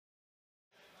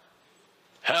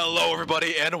Hello,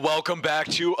 everybody, and welcome back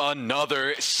to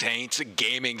another Saints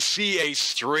Gaming CA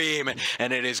stream,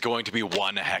 and it is going to be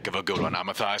one heck of a good one. I'm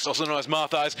Matthias, also known as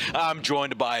Matthias. I'm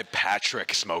joined by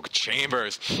Patrick Smoke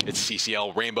Chambers. It's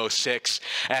CCL Rainbow Six,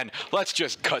 and let's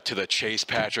just cut to the chase,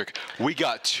 Patrick. We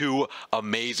got two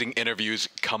amazing interviews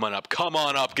coming up. Come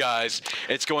on up, guys.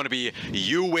 It's going to be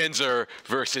Windsor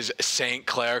versus St.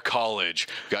 Clair College.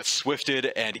 We got Swifted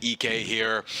and EK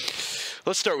here.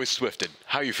 Let's start with Swifted.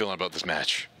 How are you feeling about this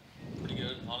match? Pretty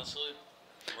good, honestly.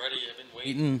 I'm ready. I've been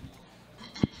waiting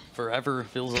forever,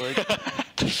 feels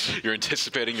like. You're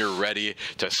anticipating, you're ready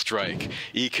to strike.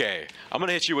 EK, I'm going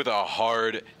to hit you with a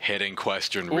hard-hitting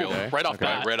question right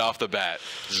off the bat.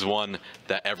 This is one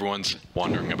that everyone's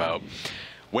wondering about.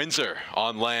 Windsor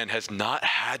on land has not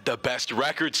had the best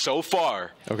record so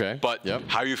far. Okay. But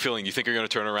how are you feeling? You think you're going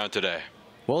to turn around today?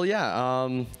 Well,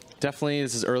 yeah. Definitely,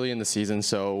 this is early in the season,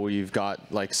 so we've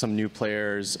got like some new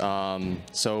players.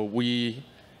 So we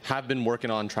have been working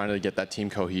on trying to get that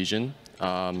team cohesion,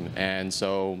 and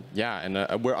so yeah, and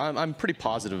I'm pretty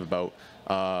positive about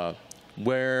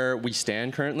where we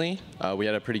stand currently. We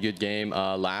had a pretty good game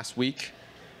last week,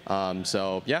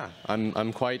 so yeah,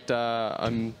 I'm quite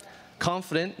I'm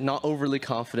confident, not overly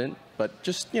confident, but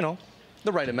just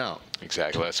the right amount.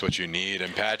 Exactly, that's what you need.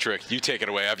 And Patrick, you take it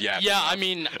away. Yeah, I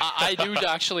mean, I do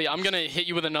actually. I'm gonna hit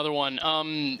you with another one.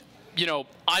 I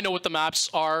know what the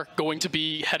maps are going to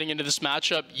be heading into this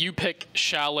matchup. You pick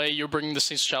Chalet. You're bringing the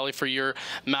Saints Chalet for your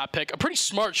map pick. A pretty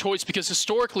smart choice because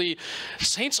historically,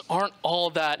 Saints aren't all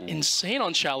that insane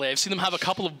on Chalet. I've seen them have a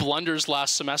couple of blunders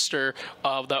last semester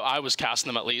that I was casting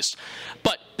them at least.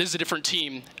 But this is a different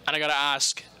team, and I gotta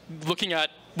ask, looking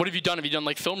at what have you done? Have you done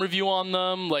like film review on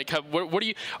them? Like,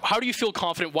 how do you feel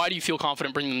confident? Why do you feel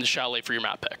confident bringing them to Chalet for your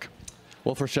map pick?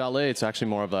 Well, for Chalet, it's actually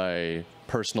more of a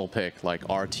personal pick. Like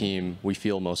our team, we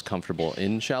feel most comfortable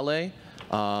in Chalet.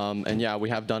 And yeah, we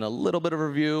have done a little bit of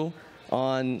review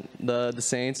on the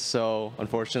Saints. So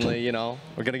unfortunately,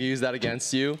 we're gonna use that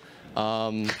against you.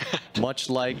 Much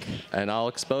like, and I'll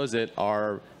expose it,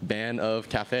 our ban of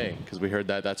Cafe, because we heard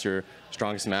that that's your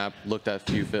strongest map. Looked at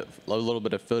a little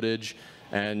bit of footage.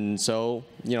 And so,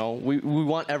 we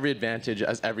want every advantage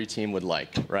as every team would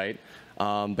like, right?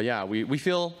 But yeah, we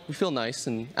feel nice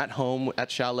and at home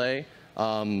at Chalet.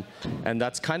 And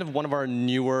that's kind of one of our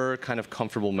newer kind of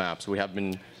comfortable maps. We have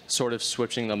been sort of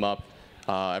switching them up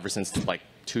ever since like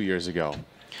 2 years ago.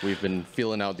 We've been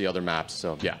feeling out the other maps,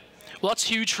 so yeah. Well, that's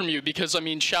huge from you because, I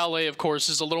mean, Chalet, of course,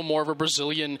 is a little more of a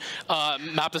Brazilian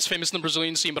map that's famous in the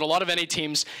Brazilian scene, but a lot of NA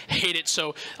teams hate it.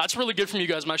 So that's really good from you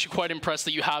guys. I'm actually quite impressed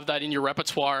that you have that in your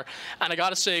repertoire. And I got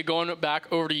to say, going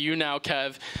back over to you now,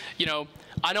 Kev,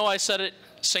 I know I said it,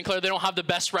 St. Clair, they don't have the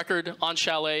best record on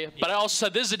Chalet, but I also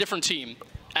said this is a different team.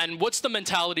 And what's the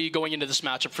mentality going into this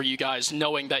matchup for you guys,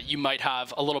 knowing that you might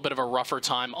have a little bit of a rougher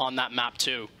time on that map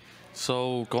too?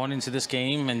 So going into this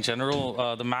game in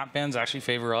general, the map bans actually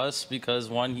favor us because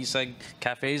one, he said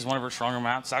Cafe is one of our stronger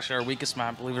maps. It's actually our weakest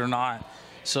map, believe it or not.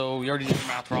 So we already did the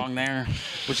math wrong there,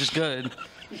 which is good.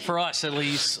 For us, at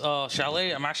least.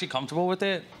 Chalet, I'm actually comfortable with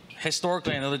it.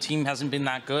 Historically, I know the team hasn't been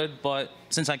that good, but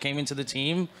since I came into the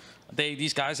team,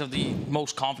 these guys have the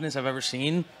most confidence I've ever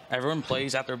seen. Everyone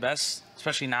plays at their best,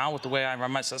 especially now with the way I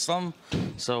run my system.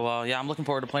 So yeah, I'm looking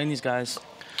forward to playing these guys.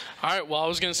 All right, well, I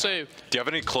was going to say... Do you have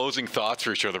any closing thoughts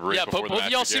for each other before the match both of y'all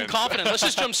begins? seem confident. Let's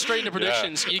just jump straight into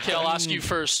predictions. EK, I'll ask you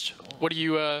first. What are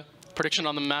you prediction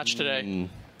on the match today?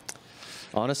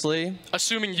 Honestly...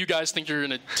 Assuming you guys think you're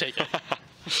going to take it.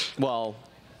 Well,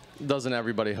 doesn't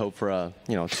everybody hope for a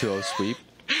 2-0 sweep?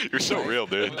 You're so real,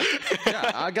 dude.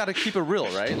 Yeah, I got to keep it real,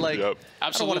 right? Like, Absolutely.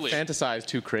 I don't want to fantasize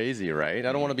too crazy, right?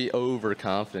 I don't want to be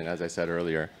overconfident, as I said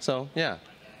earlier. So, yeah.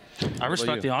 I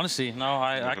respect the honesty. No,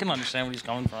 I can understand where he's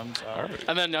coming from. So. Right.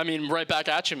 And then, I mean, right back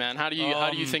at you, man. How do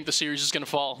you think the series is going to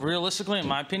fall? Realistically, in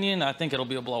my opinion, I think it'll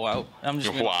be a blowout. I'm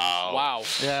just gonna, Wow.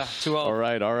 Yeah, 2-0. All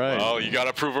right. Oh, you got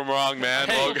to prove him wrong, man.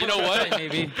 Hey, you know what?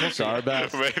 Maybe. We'll see. Our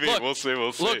best. Maybe. Look, we'll see.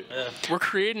 Look, we're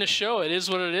creating a show. It is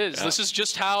what it is. Yeah. This is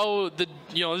just how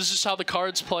the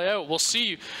cards play out. We'll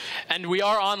see. And we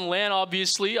are on land,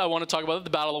 obviously. I want to talk about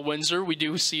the Battle of Windsor. We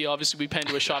do see, obviously, we pan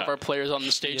to a shot of our players on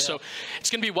the stage. Yeah. So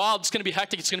it's going to be wild. It's going to be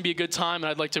hectic. It's going to be a good time,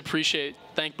 and I'd like to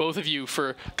thank both of you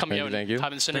for coming out and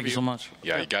having this interview. Thank you so much.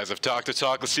 Yeah, you guys have talked the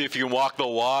talk. Let's see if you can walk the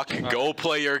walk. Go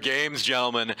play your games,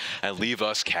 gentlemen, and leave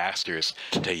us casters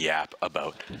to yap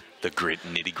about The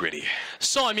nitty-gritty.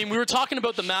 So, I mean, we were talking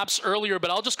about the maps earlier,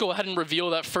 but I'll just go ahead and reveal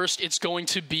that first it's going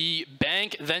to be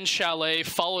Bank, then Chalet,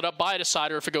 followed up by a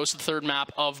decider if it goes to the third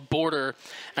map of Border.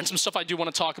 And some stuff I do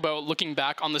want to talk about looking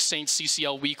back on the Saints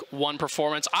CCL Week 1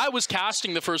 performance. I was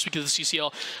casting the first week of the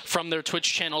CCL from their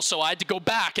Twitch channel, so I had to go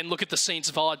back and look at the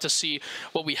Saints VOD to see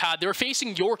what we had. They were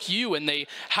facing York U, and they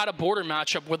had a Border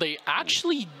matchup where they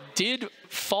actually did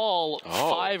fall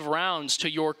 5 rounds to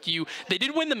York U. They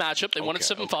did win the matchup. They won it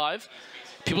 7-5.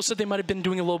 People said they might have been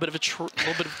doing a little bit of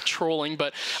trolling,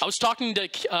 but I was talking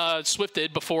to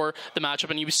Swifted before the matchup,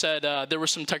 and he said there were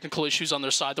some technical issues on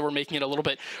their side that were making it a little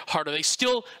bit harder. They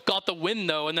still got the win,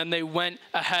 though, and then they went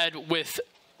ahead with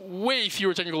way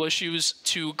fewer technical issues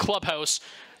to Clubhouse,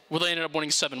 where they ended up winning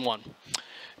 7-1.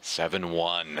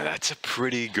 7-1. That's a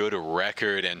pretty good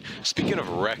record. And speaking of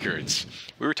records,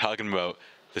 we were talking about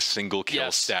the single kill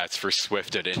stats for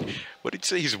Swifted, and what did you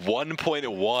say? He's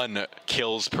 1.1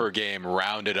 kills per game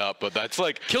rounded up, but that's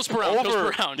like kills per round. Kills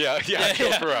per round. Yeah,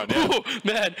 kills per round. Yeah. Ooh,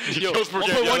 man, yo,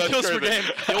 1.1 kills per game.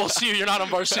 Yeah, we'll see you. You're not on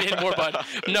varsity anymore, bud.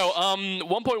 No,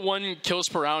 1.1 kills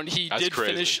per round. He did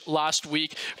finish last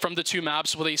week from the 2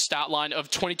 maps with a stat line of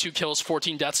 22 kills,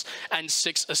 14 deaths, and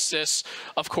 6 assists.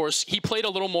 Of course, he played a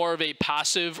little more of a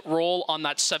passive role on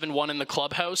that 7-1 in the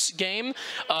Clubhouse game,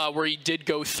 where he did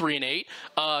go 3-8.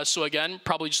 So again,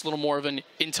 probably just a little more of an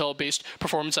intel-based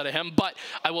performance out of him. But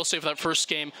I will say for that first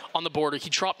game on the Border, he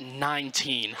dropped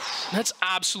 19. That's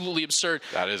absolutely absurd.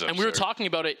 That is absurd. And we were talking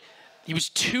about it. He was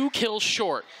 2 kills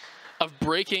short of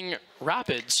breaking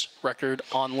Rapid's record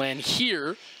on LAN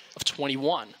here of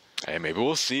 21. Hey, maybe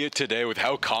we'll see it today with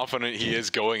how confident he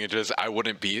is going into this. I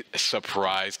wouldn't be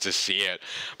surprised to see it.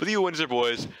 But the Windsor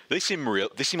boys, they seem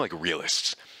like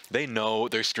realists. They know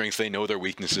their strengths, they know their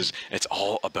weaknesses. It's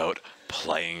all about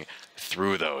playing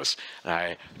through those. And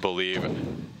I believe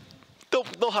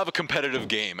they'll have a competitive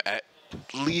game, at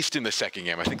least in the second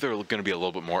game. I think they're going to be a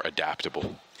little bit more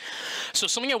adaptable. So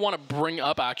something I want to bring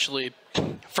up, actually,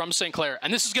 from St. Clair,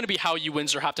 and this is going to be how you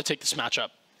Windsor have to take this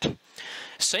matchup.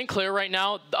 St. Clair right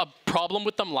now, a problem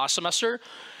with them last semester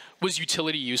was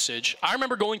utility usage. I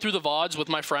remember going through the VODs with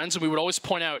my friends, and we would always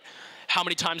point out how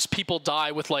many times people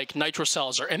die with like nitro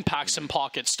cells or impacts in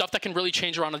pockets, stuff that can really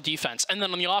change around the defense. And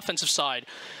then on the offensive side,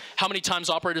 how many times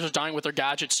operators are dying with their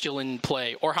gadgets still in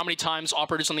play, or how many times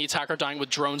operators on the attack are dying with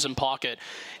drones in pocket.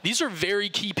 These are very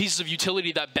key pieces of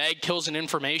utility that bag kills and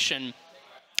information.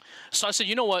 So I said,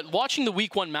 you know what, watching the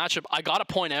week 1 matchup, I gotta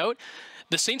point out,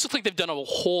 the Saints look like they've done a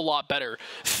whole lot better.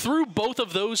 Through both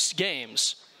of those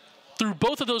games,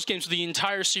 the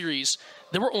entire series,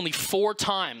 there were only 4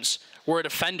 times where a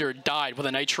defender died with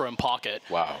a nitro in pocket.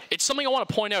 Wow. It's something I want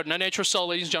to point out. And a nitro cell,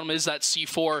 ladies and gentlemen, is that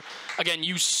C4, again,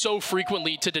 used so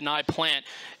frequently to deny plant.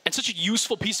 And such a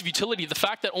useful piece of utility. The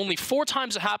fact that only 4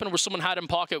 times it happened where someone had it in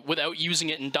pocket without using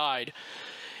it and died.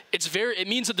 It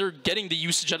means that they're getting the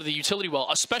usage out of the utility well,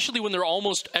 especially when they're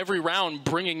almost every round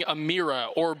bringing a Mira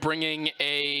or bringing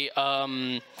a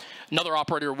another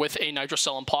operator with a nitro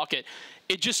cell in pocket.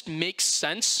 It just makes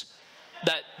sense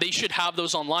that they should have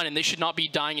those online, and they should not be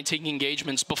dying and taking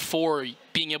engagements before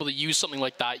being able to use something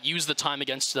like that, use the time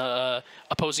against the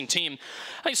opposing team.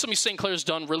 I think something St. Clair's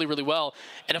done really, really well.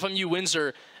 And if I'm you,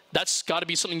 Windsor, that's got to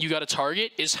be something you got to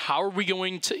target, is how are we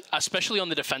going to, especially on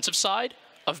the defensive side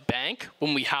of Bank,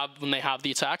 when they have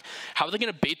the attack, how are they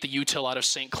going to bait the util out of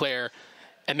St. Clair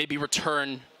and maybe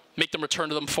make them return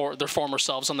to them for their former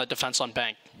selves on that defense on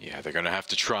Bank? Yeah, they're going to have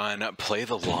to try and play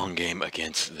the long game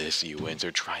against this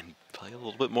Windsor, try and play a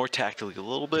little bit more tactically, a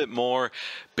little bit more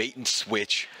bait and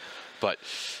switch. But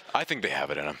I think they have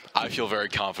it in them. I feel very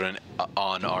confident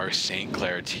on our St.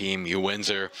 Clair team.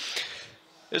 Windsor,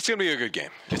 it's going to be a good game.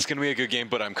 It's going to be a good game,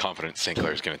 but I'm confident St.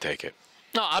 Clair is going to take it.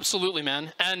 No, absolutely,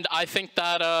 man. And I think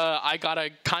that I got to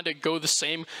kind of go the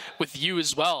same with you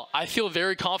as well. I feel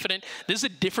very confident. This is a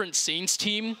different Saints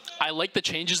team. I like the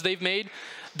changes they've made.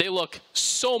 They look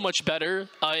so much better,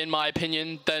 in my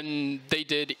opinion, than they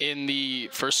did in the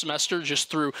first semester, just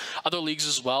through other leagues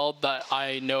as well that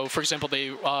I know. For example, they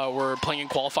were playing in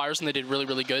qualifiers, and they did really,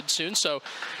 really good soon. So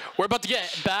we're about to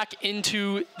get back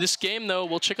into this game, though.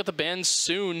 We'll check out the bands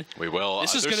soon. We will.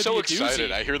 This is going to be a doozy.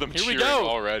 Excited. I hear them cheering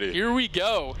already. Here we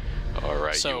go. All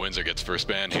right, so, Windsor gets first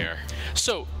ban here.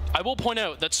 So I will point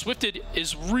out that Swifted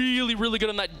is really, really good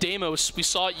on that Deimos. We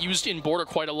saw it used in Border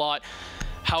quite a lot.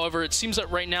 However, it seems that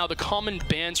right now the common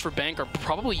bans for Bank are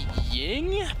probably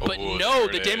Ying, but no,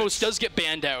 the Deimos does get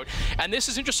banned out. And this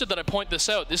is interesting that I point this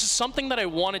out. This is something that I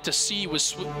wanted to see,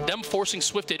 was them forcing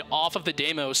Swifted off of the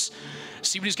Deimos,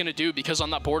 see what he's going to do, because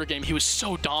on that Border game, he was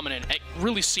so dominant. It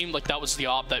really seemed like that was the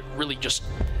op that really just,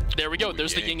 there we go,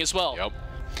 there's the Ying as well. Yep.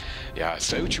 Yeah,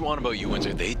 say what you want about you,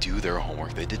 Windsor. They do their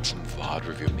homework. They did some VOD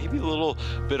review. Maybe a little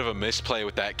bit of a misplay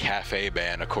with that cafe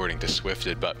ban, according to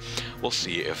Swifted, but we'll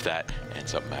see if that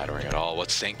ends up mattering at all.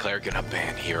 What's St. Clair gonna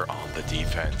ban here on the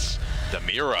defense? The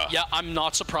Mira. Yeah, I'm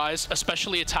not surprised,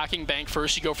 especially attacking bank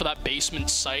first. You go for that basement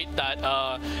site, that,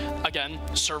 again,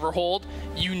 server hold.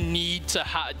 You need to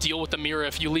deal with the Mira.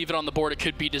 If you leave it on the board, it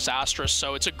could be disastrous.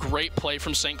 So it's a great play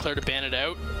from St. Clair to ban it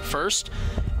out first.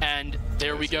 And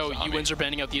there we go. You Windsor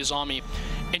banning out the Azami.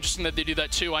 Interesting that they do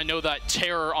that too. I know that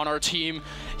Terror on our team,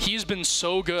 he's been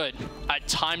so good at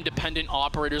time-dependent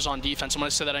operators on defense. And when I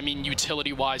say that, I mean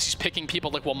utility-wise. He's picking people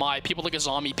like Wamai, people like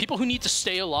Azami, people who need to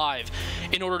stay alive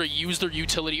in order to use their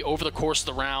utility over the course of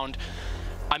the round.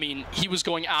 I mean, he was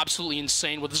going absolutely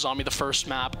insane with Azami the first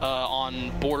map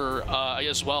on border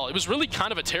as well. It was really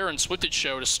kind of a Terror and Swifted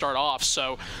show to start off,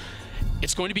 so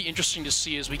it's going to be interesting to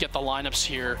see as we get the lineups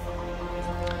here.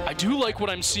 I do like what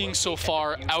I'm seeing so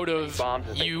far out of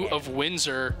U of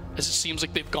Windsor, as it seems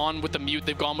like they've gone with the Mute,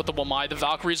 they've gone with the Wamai. The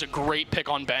Valkyrie is a great pick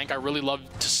on bank. I really love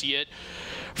to see it.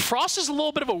 Frost is a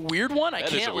little bit of a weird one. I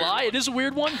can't lie, it is a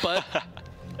weird one, but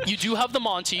you do have the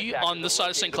Monty on the side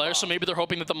of St. Clair, so maybe they're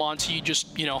hoping that the Monty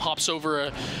just, you know, hops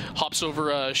over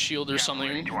a shield or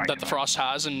something that the Frost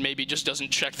has, and maybe just doesn't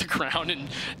check the ground and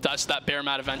does that bear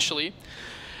mat eventually.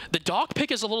 The Doc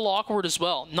pick is a little awkward as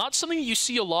well. Not something that you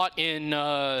see a lot in,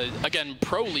 again,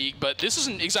 Pro League, but this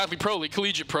isn't exactly Pro League,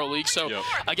 Collegiate Pro League. So,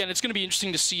 again, it's going to be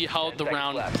interesting to see how the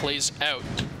round plays out.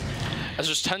 As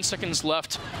there's 10 seconds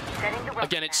left,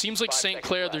 again, it seems like St.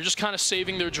 Clair, they're just kind of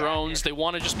saving their drones. They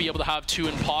want to just be able to have two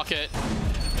in pocket.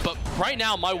 But right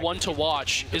now, my one to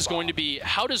watch is going to be,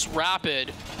 how does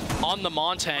Rapid on the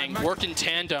Montang work in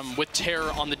tandem with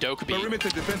Terror on the Dokkaebi?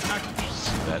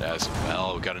 That as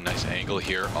well. We've got a nice angle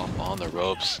here up on the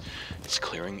ropes. It's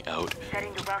clearing out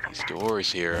these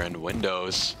doors here and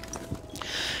windows.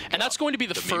 And that's going to be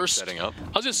the first, setting up.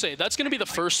 I was going to say, that's going to be the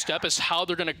first step, is how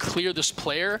they're going to clear this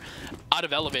player out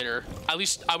of elevator. At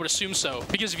least I would assume so.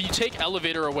 Because if you take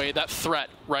elevator away, that threat,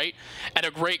 right? And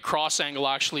a great cross angle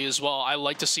actually as well. I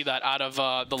like to see that out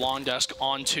of the long desk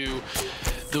onto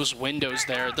those windows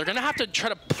there. They're going to have to try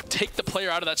to take the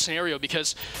player out of that scenario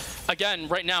because, again,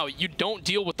 right now, you don't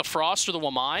deal with the Frost or the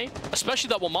Wamai, especially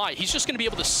that Wamai. He's just going to be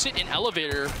able to sit in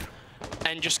elevator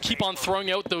and just keep on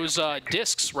throwing out those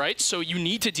discs, right? So you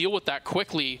need to deal with that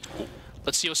quickly.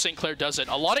 Let's see how St. Clair does it.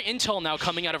 A lot of intel now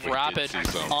coming out of Rapid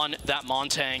on that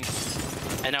Montang.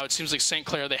 And now it seems like St.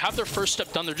 Clair, they have their first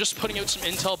step done. They're just putting out some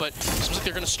intel, but it seems like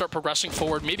they're going to start progressing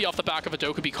forward, maybe off the back of a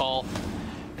Dokkaebi call,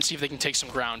 and see if they can take some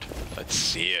ground. Let's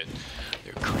see it.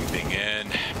 They're creeping in,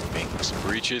 making some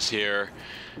breaches here.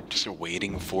 Just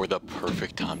waiting for the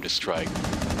perfect time to strike.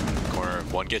 Corner,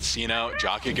 one gets seen out.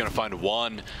 Jockey gonna find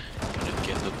one. Gonna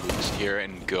get the boost here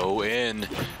and go in.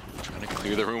 Trying to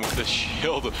clear the room with the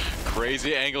shield.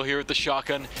 Crazy angle here with the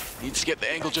shotgun. Needs to get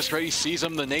the angle just right. He sees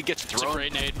him. The nade gets thrown. It's a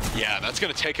great nade. Yeah, that's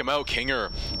gonna take him out.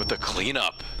 Kinger with the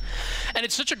cleanup. And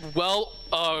it's such a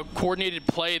well-coordinated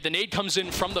play. The nade comes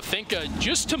in from the Finca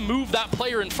just to move that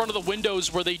player in front of the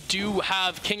windows where they do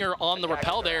have Kinger on the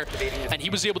rappel there. And he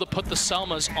was able to put the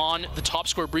Selmas on the top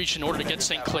score breach in order to get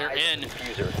St. Clair in.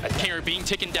 Kinger being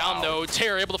taken down, though.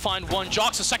 Terror able to find one.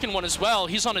 Jock's the second one as well.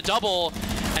 He's on a double.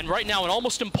 And right now, an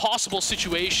almost impossible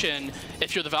situation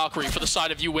if you're the Valkyrie for the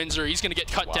side of U Windsor. He's going to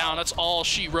get cut down. That's all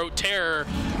she wrote. Terror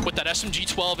with that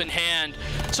SMG-12 in hand.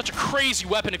 Such a crazy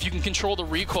weapon if you can control the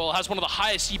recoil. Has one of the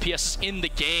highest EPSs in the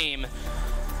game.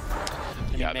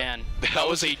 Yeah, man, that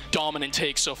was a dominant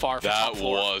take so far. That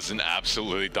was an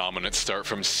absolutely dominant start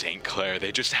from St. Clair.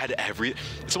 They just had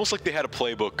it's almost like they had a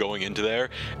playbook going into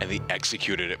there, and they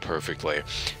executed it perfectly. And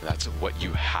that's what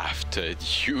you have to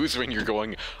use when you're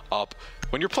going up.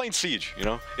 When you're playing Siege, you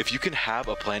know? If you can have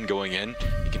a plan going in,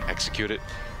 you can execute it.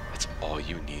 That's all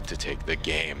you need to take the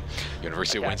game.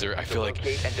 University of Windsor, I feel like,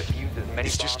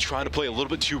 is just trying to play a little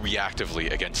bit too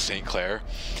reactively against St. Clair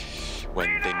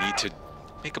when they need to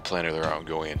make a plan of their own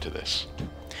going into this.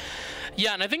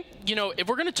 Yeah, and I think, you know, if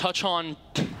we're going to touch on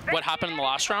what happened in the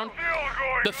last round,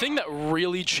 the thing that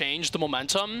really changed the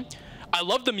momentum, I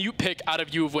love the mute pick out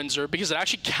of U of Windsor because it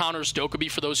actually counters Dokkaebi.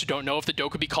 For those who don't know, if the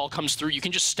Dokkaebi call comes through, you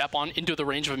can just step on into the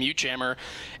range of a mute jammer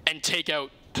and take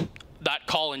out that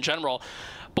call in general.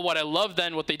 But what I love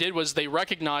then, what they did was they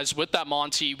recognized with that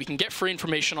Monty, we can get free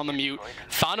information on the mute,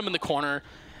 found him in the corner,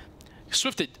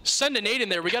 Swifted, send a nade in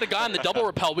there. We got a guy on the double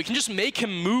rappel. We can just make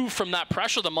him move from that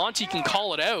pressure. The Monty can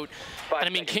call it out. And I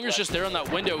mean, Kinger's just there on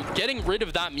that window. Getting rid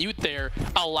of that mute there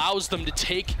allows them to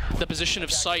take the position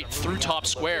of sight through top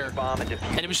square.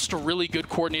 And it was just a really good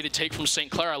coordinated take from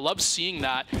St. Clair. I love seeing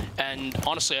that. And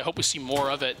honestly, I hope we see more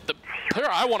of it. The player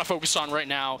I want to focus on right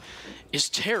now is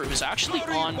Terror, who's actually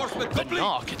on the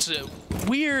knock. It's a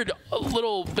weird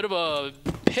little bit of a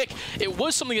pick. It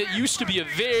was something that used to be a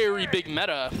very big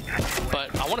meta,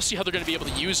 but I want to see how they're going to be able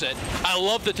to use it. I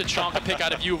love the Tachanka pick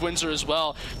out of U of Windsor as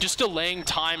well, just delaying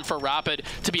time for Rapid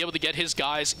to be able to get his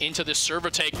guys into this server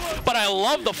take. But I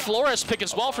love the Flores pick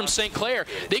as well from St. Clair.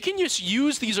 They can just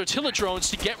use these artillery drones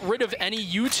to get rid of any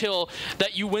util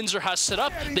that U Windsor has set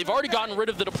up. They've already gotten rid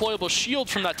of the deployable shield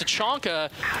from that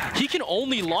Tachanka. He can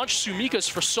only launch Sumikas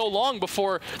for so long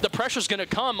before the pressure's going to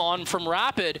come on from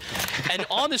Rapid. And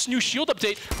on this new shield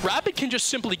update, Rapid can just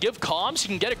simply give comms. He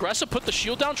can get aggressive, put the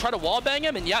shield down, try to wallbang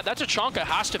him, and yeah, that Tachanka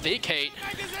has to vacate.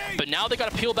 But now they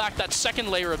got to peel back that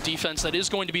second layer of defense that is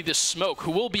going to be this smoke,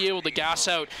 who will be able to gas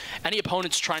out any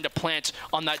opponents trying to plant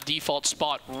on that default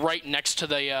spot right next to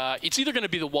the, it's either going to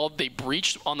be the wall they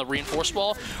breached on the reinforced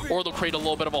wall, or they'll create a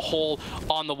little bit of a hole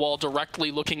on the wall directly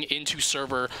looking into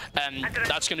server, and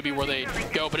that's going to be where they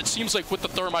go. But it seems like with the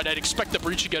Thermite, I'd expect the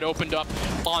breach to get opened up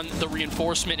on the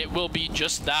reinforcement. It will be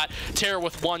just that. Terror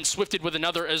with one, Swifted with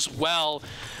another as well.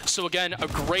 So again, a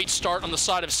great start on the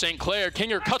side of St. Clair.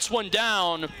 Kinger cuts one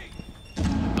down.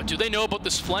 But do they know about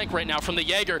this flank right now from the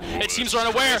Jaeger? It seems they're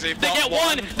unaware. They get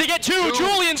one, they get two.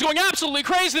 Julian's going absolutely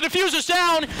crazy. The diffuser's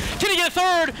down. Can he get a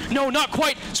third? No, not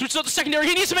quite. Switches out the secondary.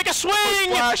 He needs to make a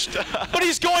swing. But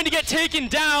he's going to get taken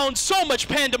down. So much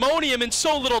pandemonium in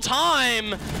so little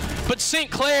time. But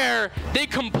St. Clair, they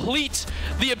complete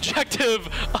the objective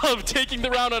of taking the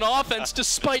round on offense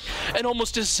despite an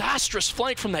almost disastrous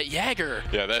flank from that Jaeger.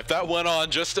 Yeah, if that went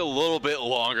on just a little bit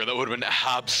longer, that would have been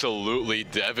absolutely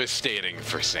devastating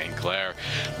for St. Clair.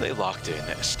 They locked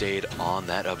in, stayed on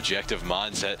that objective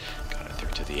mindset, got it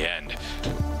through to the end.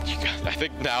 I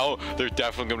think now they're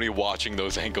definitely going to be watching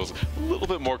those angles a little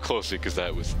bit more closely because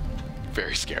that was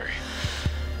very scary.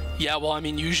 Yeah, well, I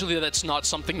mean, usually that's not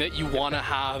something that you want to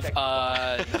have.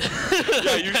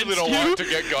 Yeah, usually don't want to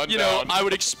get gunned down. I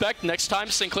would expect next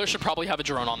time St. Clair should probably have a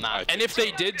drone on that. And if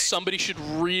they did, somebody should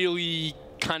really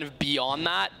kind of be on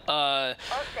that.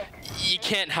 You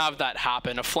can't have that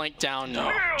happen. A flank down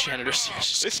janitor.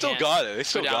 They still got it. They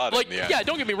still got it. Like, yeah,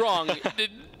 don't get me wrong.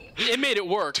 It made it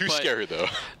work. Too scary, though.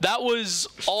 That was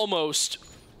almost...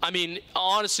 I mean,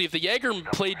 honestly, if the Jaeger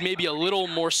played maybe a little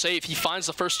more safe, he finds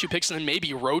the first two picks and then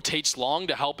maybe rotates long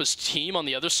to help his team on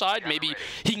the other side. Maybe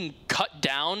he can cut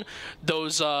down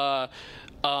those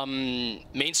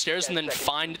main stairs and then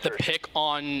find the pick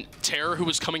on Terror, who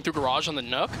was coming through garage on the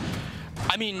Nook.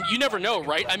 I mean, you never know,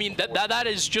 right? I mean, that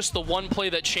is just the one play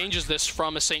that changes this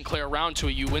from a St. Clair round to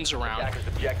a U Windsor round.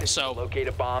 So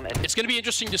it's going to be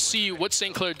interesting to see what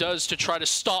St. Clair does to try to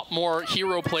stop more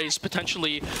hero plays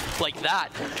potentially like that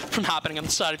from happening on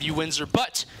the side of U Windsor.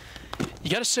 But you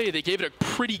got to say, they gave it a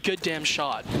pretty good damn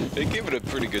shot. They gave it a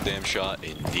pretty good damn shot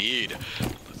indeed.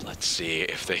 But let's see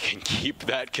if they can keep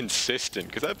that consistent,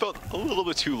 because I felt a little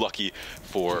bit too lucky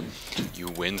for U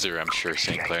Windsor. I'm sure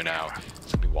St. Clair now is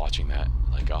going to be watching that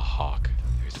like a hawk.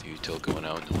 There's the util going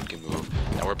out, no one can move.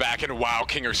 Now we're back, and wow,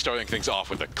 Kinger starting things off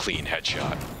with a clean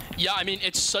headshot. Yeah, I mean,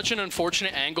 it's such an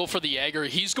unfortunate angle for the Jaeger.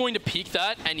 He's going to peek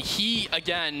that, and he,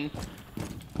 again,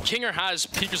 Kinger has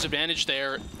peeker's advantage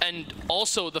there, and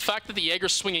also the fact that the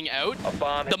Jaeger's swinging out,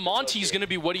 the Monty's going to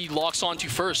be what he locks onto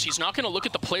first. He's not going to look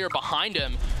at the player behind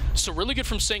him. So really good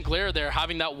from St. Clair there,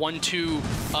 having that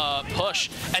 1-2 push.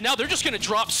 And now they're just going to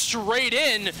drop straight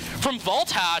in from Vault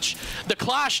Hatch. The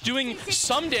Clash doing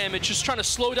some damage, just trying to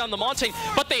slow down the Monty.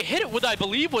 But they hit it with, I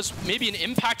believe, was maybe an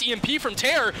impact EMP from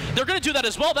Terror. They're going to do that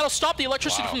as well. That'll stop the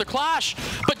electricity from the Clash.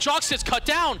 But Jox gets cut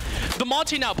down. The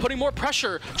Monty now putting more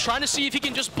pressure, trying to see if he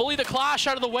can just bully the Clash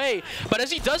out of the way. But as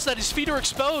he does that, his feet are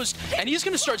exposed, and he's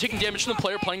going to start taking damage from the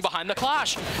player playing behind the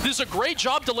Clash. This is a great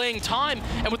job delaying time,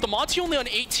 and with the Monty only on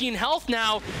 18 health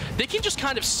now, they can just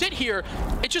kind of sit here.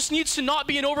 It just needs to not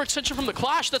be an overextension from the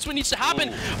Clash. That's what needs to happen.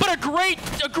 Ooh. But a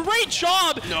great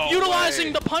job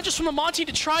utilizing the punches from the Monty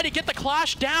to try to get the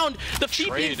Clash down. The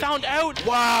feet being found out.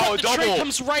 Wow, the trade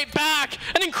comes right back.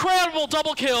 An incredible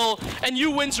double kill, and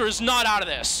U Windsor is not out of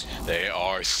this. They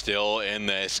are still in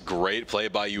this. Great play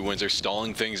by U Windsor,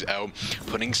 stalling things out,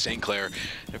 putting St. Clair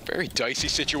in a very dicey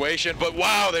situation. But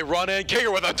wow, they run in.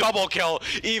 Kinger with a double kill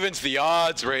evens the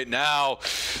odds right now.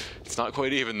 It's not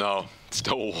quite even though. It's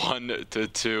still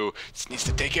 1-2. Just needs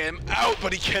to take him out,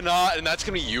 but he cannot, and that's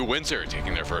going to be U Windsor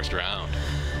taking their first round.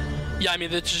 Yeah, I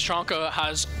mean, the Tachanka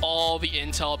has all the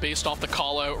intel based off the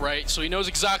call-out, right? So he knows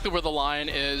exactly where the line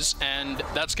is, and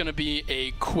that's going to be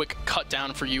a quick cut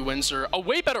down for U Windsor. A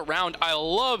way better round. I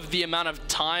love the amount of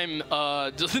time.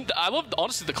 I love,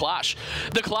 honestly, the Clash.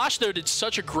 The Clash there did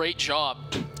such a great job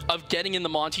of getting in the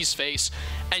Monty's face.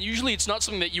 And usually it's not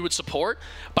something that you would support,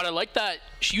 but I like that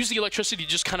she used the electricity to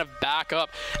just kind of back up.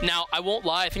 Now, I won't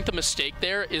lie, I think the mistake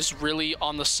there is really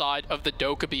on the side of the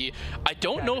Dokkaebi. I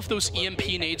don't know if those EMP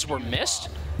nades were missed,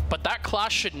 but that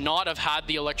Clash should not have had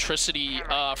the electricity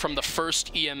from the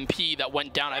first EMP that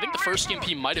went down. I think the first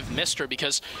EMP might have missed her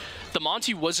because the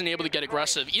Monty wasn't able to get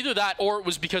aggressive. Either that or it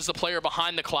was because the player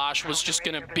behind the Clash was just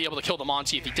going to be able to kill the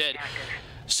Monty if he did.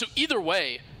 So either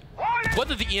way,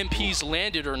 whether the EMPs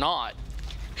landed or not,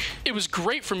 it was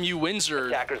great from you, Windsor,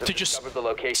 to just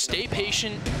stay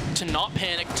patient, to not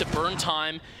panic, to burn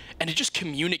time, and to just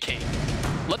communicate.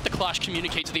 Let the Clash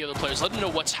communicate to the other players. Let them know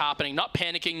what's happening. Not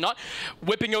panicking, not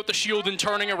whipping out the shield and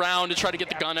turning around to try to get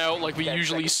the gun out like we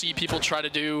usually see people try to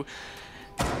do.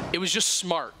 It was just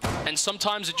smart. And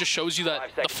sometimes it just shows you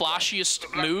that the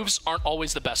flashiest moves aren't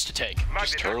always the best to take.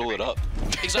 Just turtle it up.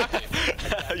 Exactly.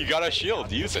 You got a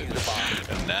shield, use it.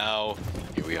 And now,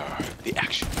 here we are, the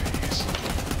action phase.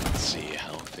 Let's see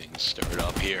how things start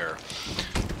up here.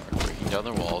 We're breaking down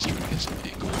their walls, trying to get some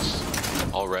angles.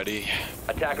 Already,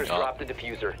 attackers dropped the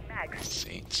diffuser.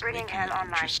 Saints making an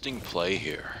interesting play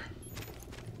here.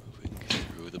 Moving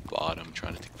through the bottom,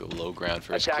 trying to take the low ground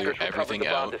first, clear everything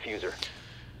out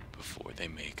before they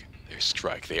make their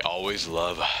strike. They always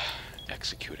love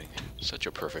executing such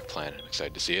a perfect plan. I'm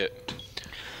excited to see it.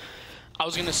 I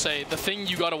was gonna say, the thing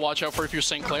you gotta watch out for if you're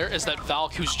St. Clair is that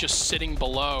Valk who's just sitting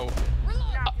below.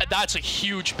 That's a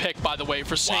huge pick, by the way,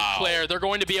 for St. Clair. They're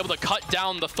going to be able to cut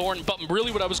down the Thorn, but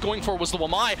really what I was going for was the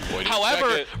Wamai.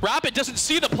 However, Rapid doesn't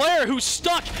see the player who's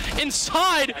stuck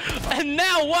inside, and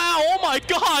now, wow, oh my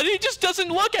god, he just doesn't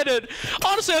look at it.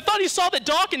 Honestly, I thought he saw the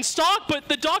Doc in stock, but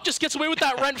the Doc just gets away with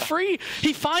that rent-free.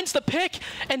 He finds the pick,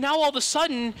 and now all of a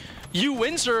sudden, you,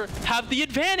 Windsor, have the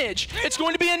advantage. It's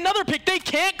going to be another pick. They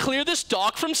can't clear this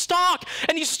Doc from stock.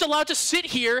 And he's just allowed to sit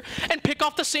here and pick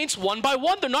off the Saints one by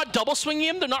one. They're not double swinging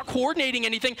him. They're not coordinating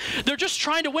anything. They're just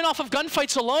trying to win off of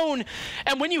gunfights alone.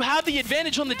 And when you have the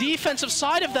advantage on the defensive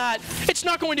side of that, it's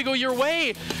not going to go your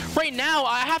way. Right now,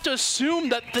 I have to assume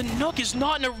that the Nook is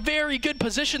not in a very good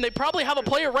position. They probably have a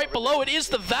player right below. It is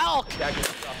the Valk.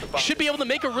 Should be able to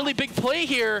make a really big play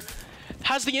here.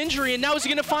 Has the injury, and now is he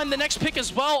going to find the next pick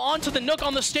as well onto the Nook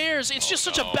on the stairs? It's just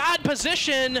such a bad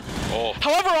position.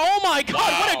 However, oh my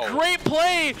god, what a great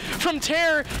play from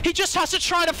Terror. He just has to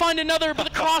try to find another, but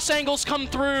the cross angles come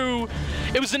through.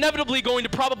 It was inevitably going to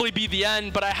probably be the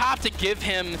end, but I have to give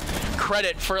him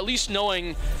credit for at least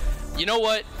knowing, you know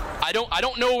what, I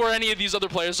don't know where any of these other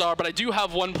players are, but I do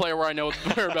have one player where I know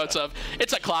whereabouts of.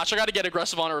 It's a Clash. I got to get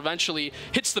aggressive on her eventually.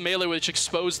 Hits the melee, which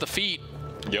exposed the feet.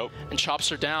 Yep. And chops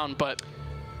her down, but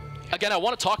again, I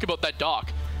want to talk about that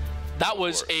Doc. That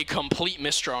was a complete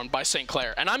misdrone by St.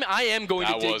 Clair, and I am going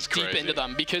to dig deep into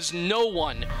them because no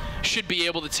one should be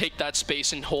able to take that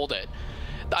space and hold it.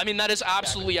 I mean, that is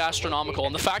absolutely astronomical,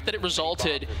 and the fact that it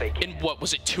resulted in, what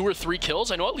was it, 2 or 3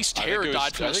 kills? I know at least Terror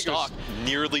died from the stock.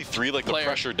 Nearly 3, like the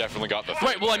pressure definitely got the 3.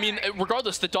 Right, well, I mean,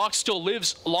 regardless, the Doc still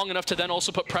lives long enough to then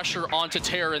also put pressure onto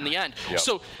Terror in the end. Yep.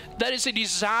 So that is a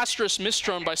disastrous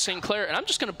misdrone by St. Clair, and I'm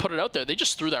just going to put it out there. They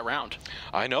just threw that round.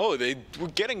 I know, they were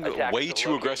getting way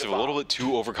too aggressive, a little bit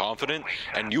too overconfident,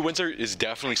 and New Windsor is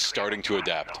definitely starting to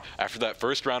adapt. After that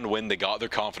first round win, they got their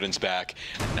confidence back,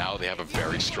 and now they have a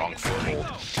very strong foothold.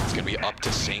 It's going to be up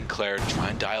to St. Clair to try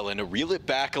and dial in, to reel it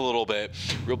back a little bit,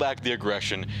 reel back the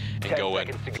aggression, and go in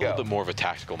with a little bit more of a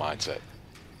tactical mindset.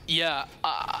 Yeah,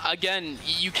 again,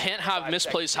 you can't have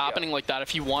misplays happening like that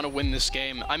if you want to win this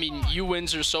game. I mean, you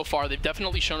Windsor so far, they've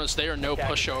definitely shown us they are no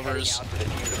pushovers.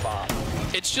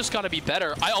 It's just got to be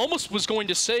better. I almost was going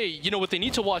to say, you know, what they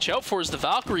need to watch out for is the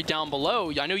Valkyrie down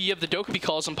below. I know you have the Dokkaebi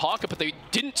calls in pocket, but they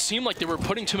didn't seem like they were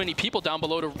putting too many people down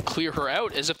below to clear her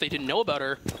out, as if they didn't know about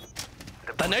her.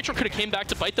 That Nitro could have came back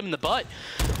to bite them in the butt,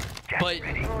 but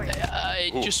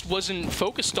it just wasn't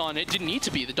focused on. It didn't need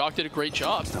to be. The Doc did a great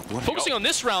job. Focusing on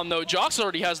this round, though, Jox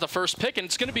already has the first pick, and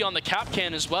it's going to be on the cap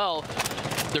can as well.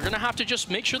 They're going to have to just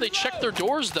make sure they check their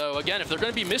doors, though. Again, if they're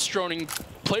going to be misdroning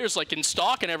players like in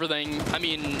stock and everything, I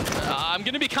mean, I'm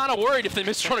going to be kind of worried if they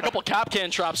misdrone a couple cap can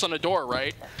traps on a door,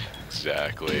 right?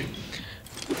 Exactly.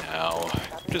 Now,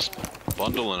 just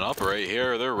bundling up right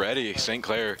here. They're ready. St.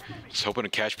 Clair just hoping to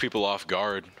catch people off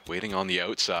guard, waiting on the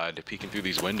outside, peeking through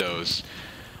these windows.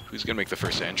 Who's going to make the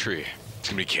first entry? It's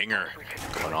going to be Kinger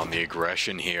going on the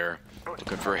aggression here.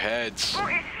 Looking for heads.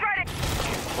 Can't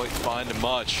quite find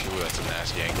much. Ooh, that's a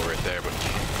nasty angle right there, but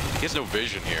He has no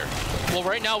vision here. Well,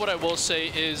 right now what I will say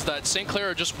is that St.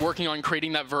 Clair are just working on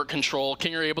creating that vert control.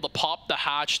 King are able to pop the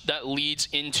hatch that leads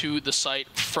into the site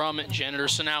from Janitor.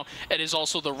 So now it is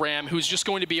also the Ram who's just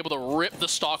going to be able to rip the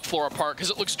stock floor apart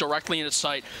because it looks directly into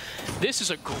sight. This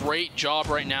is a great job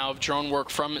right now of drone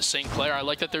work from St. Clair. I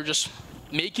like that they're just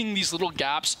making these little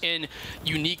gaps in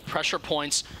unique pressure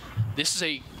points. This is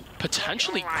a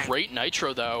potentially great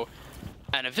Nitro though.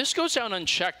 And if this goes down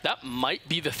unchecked, that might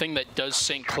be the thing that does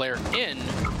St. Clair in.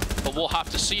 But we'll have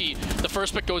to see. The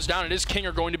first pick goes down. It is King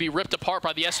are going to be ripped apart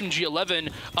by the SMG-11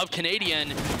 of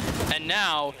Canadian. And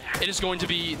now it is going to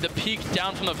be the peek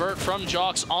down from the vert from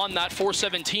Jox on that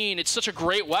 417. It's such a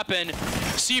great weapon.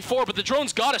 C4, but the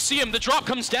drone's got to see him. The drop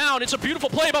comes down. It's a beautiful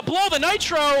play, but below the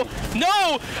Nitro.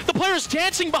 No, the player's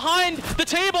dancing behind the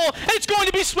table, and it's going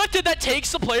to be Swifted that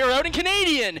takes the player out in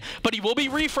Canadian. But he will be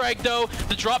refragged, though.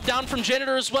 The drop down from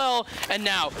Janitor as well. And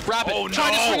now, Rapid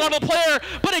trying to swing on the player.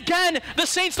 But again, the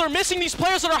Saints, they're missing these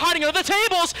players that are hiding under the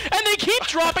tables, and they keep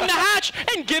dropping the hatch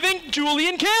and giving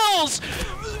Julian kills.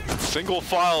 Single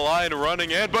file line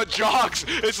running in, but Jox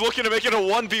is looking to make it a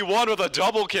 1v1 with a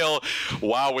double kill.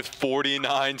 Wow, with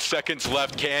 49 seconds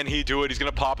left, can he do it? He's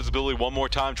gonna pop his ability one more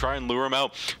time, try and lure him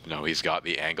out. No, he's got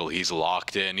the angle, he's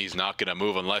locked in. He's not gonna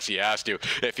move unless he has to.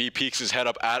 If he peeks his head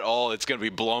up at all, it's gonna be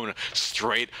blown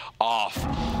straight off.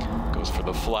 Goes for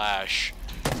the flash.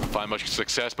 Find much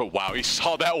success, but wow, he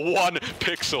saw that one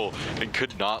pixel and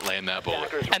could not land that bullet.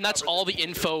 And that's all the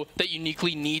info that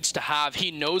Uniquely needs to have.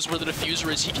 He knows where the diffuser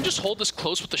is. He can just hold this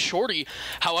close with the shorty.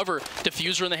 However,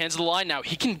 diffuser in the hands of the line now.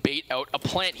 He can bait out a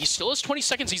plant. He still has 20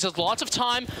 seconds. He has lots of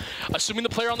time, assuming the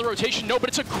player on the rotation. No, but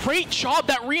it's a great job.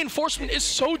 That reinforcement is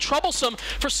so troublesome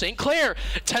for St. Clair.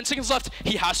 10 seconds left.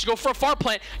 He has to go for a far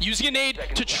plant, using a nade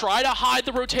to try to hide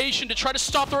the rotation, to try to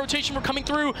stop the rotation from coming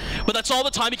through. But that's all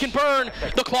the time he can burn.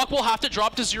 The clock will have to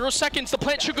drop to 0 seconds. The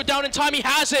plant should go down in time. He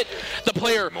has it. The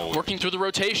player working through the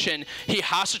rotation. He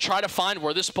has to try to find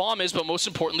where this bomb is, but most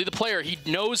importantly, the player. He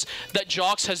knows that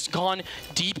Jox has gone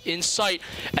deep in sight,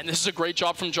 and this is a great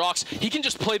job from Jox. He can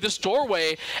just play this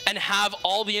doorway and have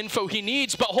all the info he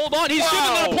needs, but hold on. He's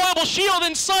giving the deployable shield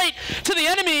in sight to the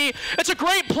enemy. It's a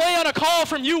great play on a call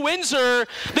from Windsor.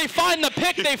 They find the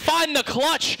pick. They find the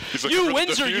clutch.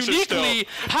 Windsor Uniquely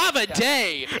have a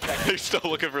day. He's still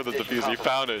looking for the diffuser. He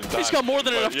found it. He's got more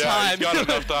than enough time. He's got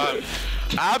enough time.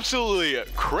 Absolutely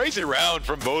crazy round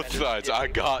from both sides, I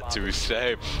got to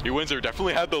say. Windsor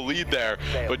definitely had the lead there,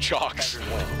 but Jox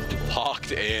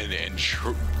locked in and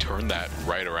turned that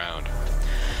right around.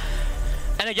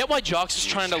 And I get why Jox is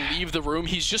trying to leave the room.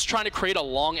 He's just trying to create a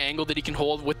long angle that he can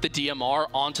hold with the DMR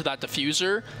onto that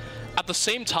diffuser. At the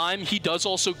same time, he does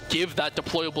also give that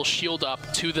deployable shield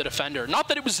up to the defender. Not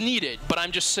that it was needed, but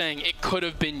I'm just saying it could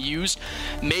have been used.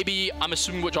 Maybe, I'm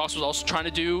assuming what Jox was also trying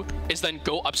to do is then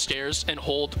go upstairs and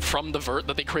hold from the vert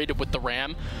that they created with the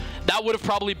Ram. That would have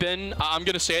probably been, I'm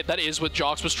going to say it, that is what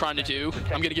Jox was trying to do.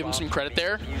 I'm going to give him some credit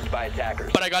there.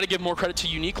 But I got to give more credit to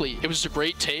Uniquely. It was a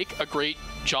great take, a great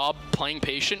job playing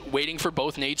patient, waiting for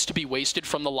both nades to be wasted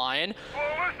from the Lion.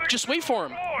 Just wait for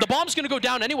him. The bomb's going to go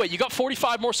down anyway. You got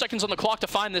 45 more seconds on the clock to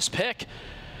find this pick.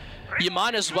 You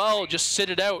might as well just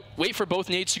sit it out. Wait for both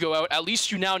nades to go out. At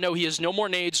least you now know he has no more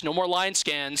nades, no more Lion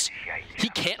scans. He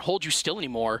can't hold you still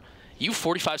anymore. You have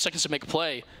 45 seconds to make a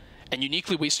play, and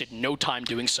Uniquely wasted no time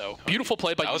doing so. Beautiful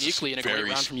play by Uniquely and a great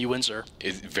round from Windsor.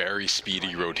 It's very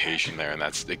speedy rotation there, and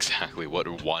that's exactly what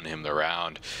won him the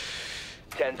round.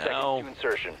 10 seconds to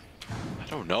insertion. I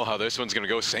don't know how this one's going to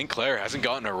go. St. Clair hasn't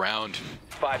gotten around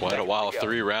quite a while.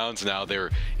 3 rounds now.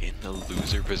 They're in the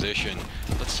loser position.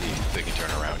 Let's see if they can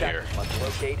turn around here. Must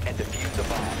locate and defuse the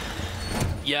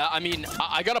bomb. Yeah, I mean,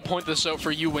 I got to point this out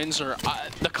for Windsor.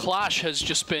 The Clash has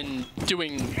just been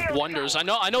doing wonders. I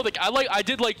know that I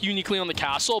did like Uniquely on the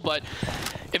castle, but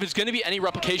if it's going to be any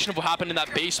replication of what happened in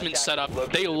that basement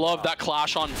setup, they love that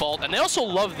Clash on Vault. And they also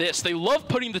love this. They love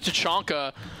putting the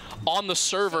Tachanka on the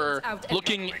server,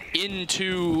 looking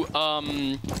into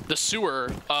the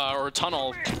sewer or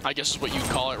tunnel, I guess is what you'd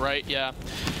call it, right? Yeah.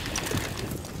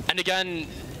 And again,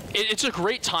 it's a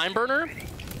great time burner.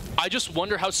 I just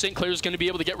wonder how St. Clair is going to be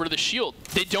able to get rid of the shield.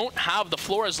 They don't have the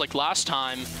Flores like last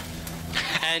time.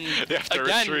 And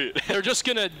again, they're just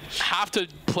going to have to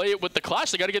play it with the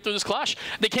Clash. They got to get through this Clash.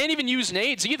 They can't even use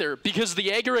nades either because the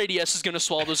Jaeger ADS is going to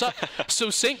swallow those up. So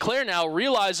St. Clair now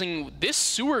realizing this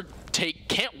sewer take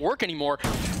can't work anymore.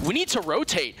 We need to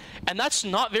rotate. And that's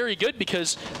not very good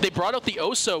because they brought out the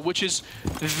Osa, which is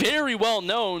very well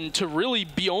known to really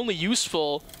be only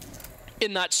useful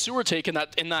in that sewer take, in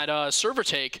that server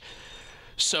take.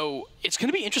 So it's going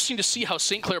to be interesting to see how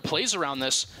St. Clair plays around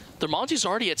this. Their Monty's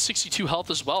already at 62 health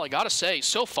as well, I gotta say,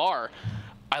 so far.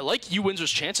 I like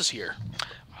Windsor's chances here.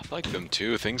 I like them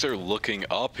too. Things are looking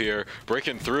up here.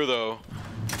 Breaking through though.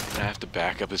 Gonna have to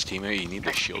back up his teammate. You need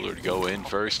the shielder to go in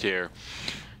first here.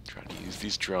 Trying to use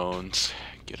these drones.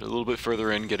 Get a little bit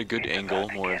further in, get a good angle.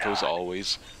 More info is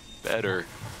always better.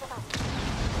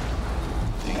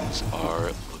 Things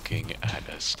are looking at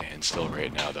a standstill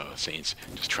right now though. Saints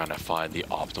just trying to find the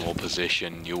optimal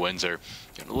position. Windsor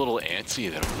getting a little antsy.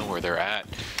 They don't know where they're at.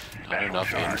 Not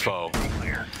enough info. You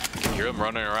can hear them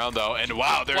running around though, and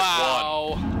wow, there's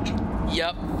one.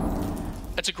 Yep.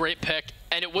 That's a great pick,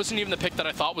 and it wasn't even the pick that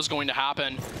I thought was going to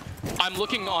happen. I'm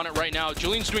looking on it right now.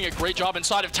 Julian's doing a great job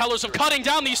inside of Tellers of cutting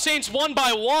down these Saints one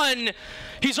by one.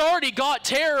 He's already got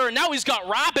Terror, and now he's got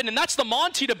Rapid, and that's the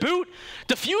Monty to boot.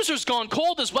 Diffuser's gone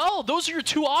cold as well. Those are your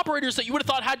two operators that you would have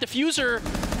thought had Diffuser.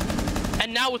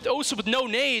 And now with Osa with no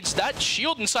nades, that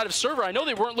shield inside of Server, I know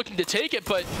they weren't looking to take it,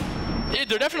 but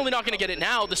they're definitely not going to get it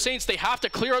now. The Saints, they have to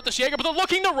clear out this Jaeger, but they're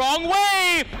looking the wrong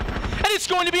way. And it's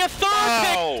going to be a third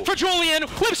pick for Julian.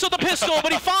 Whips with the pistol,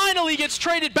 but he finally gets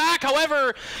traded back.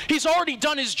 However, he's already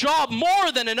done his job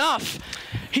more than enough.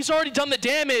 He's already done the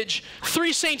damage.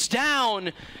 3 Saints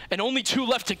down, and only 2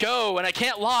 left to go. And I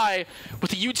can't lie,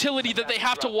 with the utility that they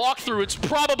have to walk through, it's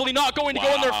probably not going to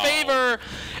go in their favor,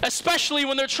 especially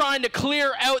when they're trying to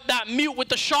clear out that mute with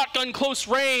the shotgun close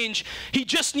range. He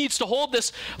just needs to hold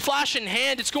this flash in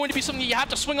hand. It's going to be something you have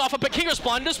to swing off of, but Kinger's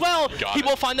blinded as well. He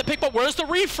will find the pick, but where's the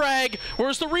refrag?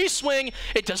 Where's the reswing?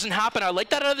 It doesn't happen. I like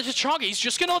that out of the Tachanka. He's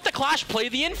just going to let the Clash play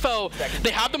the info.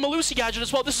 They have the Malusi gadget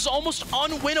as well. This is almost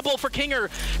unwinnable for Kinger.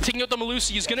 Taking out the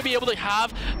Malusi, he's going to be able to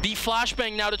have the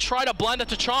flashbang now to try to blind the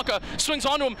Tachanka. Swings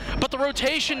onto him, but the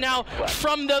rotation now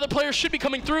from the other players should be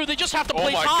coming through. They just have to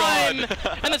play time,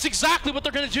 and that's exactly what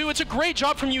they're going to do. It's a great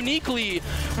job from Uniquely.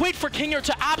 Wait for Kinger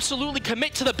to absolutely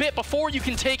commit to the bit before you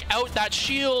can take out that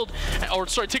shield, or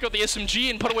sorry, take out the SMG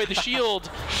and put away the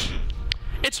shield.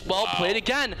 It's well played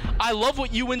again. I love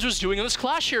what Windsor's doing in this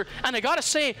Clash here. And I gotta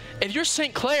say, if you're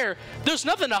St. Clair, there's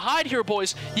nothing to hide here,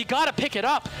 boys. You gotta pick it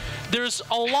up. There's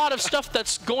a lot of stuff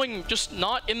that's going just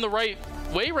not in the right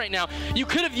way right now. You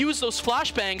could have used those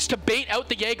flashbangs to bait out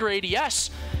the Jaeger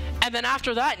ADS, and then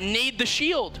after that, nade the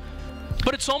shield.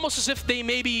 But it's almost as if they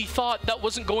maybe thought that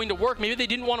wasn't going to work. Maybe they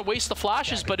didn't want to waste the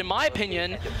flashes, but in my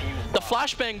opinion, the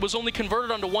flashbang was only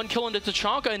converted onto 1 kill into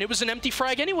Tachanka, and it was an empty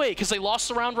frag anyway, because they lost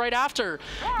the round right after.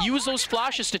 Use those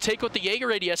flashes to take out the Jaeger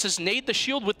ADSs, nade the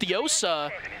shield with the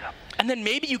Osa, and then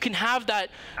maybe you can have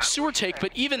that sewer take,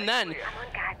 but even then,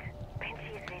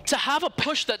 to have a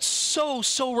push that's so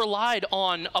relied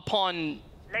upon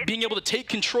being able to take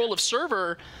control of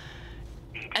server,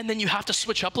 and then you have to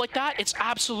switch up like that, it's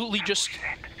absolutely just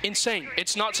insane.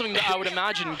 It's not something that I would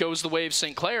imagine goes the way of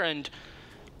St. Clair, and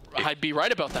I'd be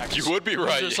right about that. You would be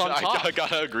right. I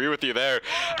gotta agree with you there.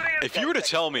 If you were to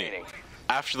tell me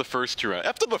after the first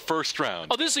round,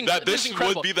 oh, this is that this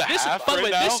would be the half by the way,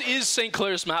 now? this is St.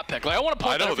 Clair's map pick. Like, I want to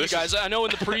point out for you guys, I know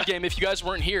in the pregame, if you guys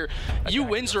weren't here,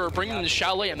 Windsor are bringing the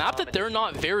Chalet, a map that they're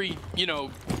not very,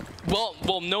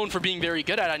 well known for being very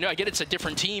good at. I get it's a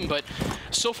different team, but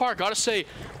so far, gotta say,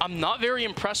 I'm not very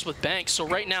impressed with Banks. So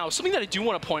right now, something that I do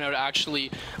want to point out actually,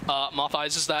 Moth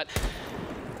Eyes, is that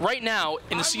right now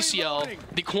in the CCL,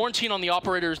 the quarantine on the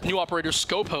new operator's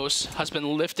scope host has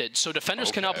been lifted. So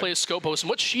defenders can now play a scope host, and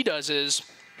what she does is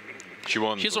she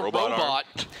has a robot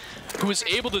who is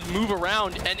able to move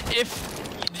around, and if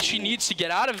she needs to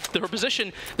get out of her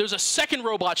position, there's a second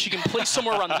robot she can place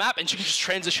somewhere around the map, and she can just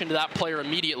transition to that player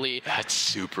immediately. That's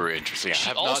super interesting.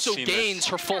 She also gains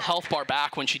her full health bar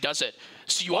back when she does it.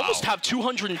 So you almost have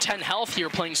 210 health here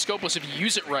playing Scopus if you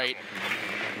use it right.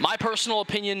 My personal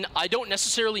opinion, I don't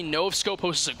necessarily know if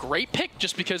Scopus is a great pick,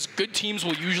 just because good teams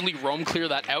will usually roam clear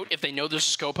that out if they know there's a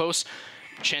Scopus.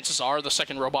 Chances are the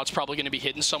second robot's probably going to be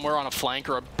hidden somewhere on a flank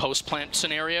or a post-plant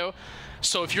scenario.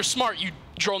 So if you're smart, you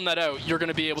drone that out, you're going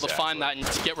to be able to find that and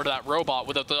to get rid of that robot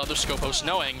without the other scope host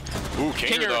knowing. Ooh,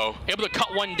 Kinger though. Able to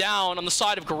cut one down on the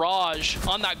side of Garage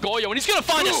on that Goyo, and he's going to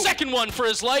find a second one for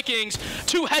his likings.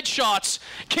 2 headshots.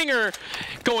 Kinger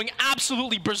going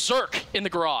absolutely berserk in the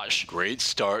Garage. Great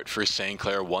start for St.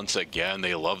 Clair once again.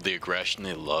 They love the aggression.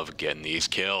 They love getting these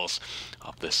kills.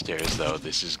 Up the stairs though,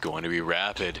 this is going to be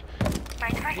Rapid.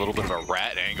 A little bit of a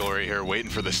rat angle right here, waiting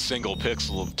for the single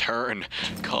pixel of turn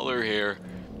color here.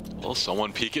 Will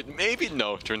someone peek it? Maybe.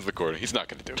 No, turns the corner. He's not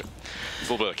going to do it. There's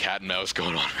a little bit of cat and mouse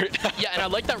going on right now. Yeah, and I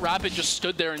like that Rapid just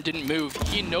stood there and didn't move.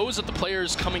 He knows that the player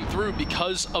is coming through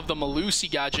because of the Malusi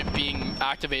gadget being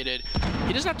activated.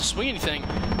 He doesn't have to swing anything.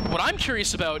 What I'm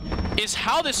curious about is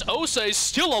how this Osa is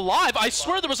still alive. I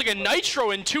swear there was like a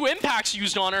nitro and 2 impacts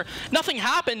used on her. Nothing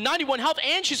happened. 91 health,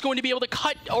 and she's going to be able to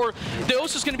cut, or the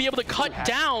Osa's going to be able to cut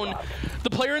down the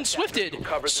player in Swifted.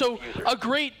 So a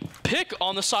great pick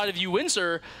on the side of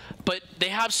Windsor, but they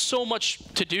have so much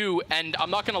to do, and I'm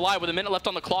not going to lie, with a minute left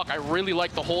on the clock, I really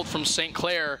like the hold from St.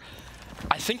 Clair.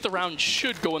 I think the round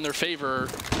should go in their favor,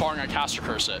 barring a caster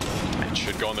curse it. It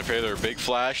should go in their favor. Big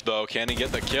flash, though. Can he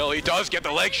get the kill? He does get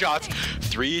the leg shots.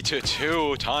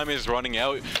 3-2. Time is running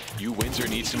out. Windsor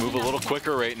needs to move a little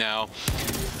quicker right now.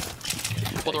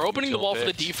 Well, they're opening the wall for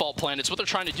the default plan. It's what they're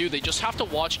trying to do. They just have to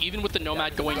watch, even with the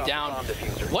Nomad going down,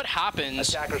 what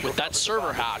happens with that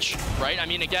server hatch, right? I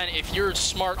mean, again, if you're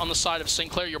smart on the side of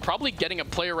St. Clair, you're probably getting a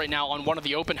player right now on one of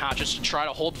the open hatches to try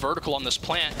to hold vertical on this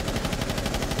plant.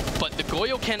 But the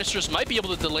Goyo canisters might be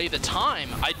able to delay the time.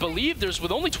 I believe there's,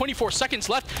 with only 24 seconds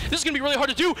left, this is going to be really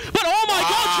hard to do. But oh my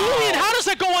god, Julian, how does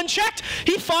that go unchecked?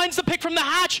 He finds the pick from the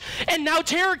hatch, and now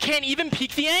Terror can't even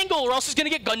peek the angle, or else he's going to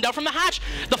get gunned down from the hatch.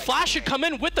 The flash should come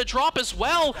in with the drop as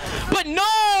well. But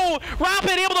no!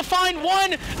 Rapid able to find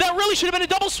one. That really should have been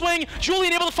a double swing.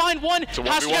 Julian able to find one.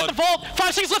 Has to get the vault.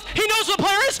 5 seconds left. He knows who the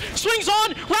player is. Swings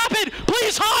on. Rapid,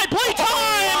 please hide. Play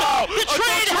time! The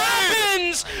trade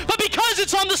happens! But because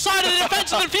it's on the side of the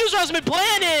defense and the diffuser hasn't been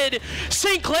planted,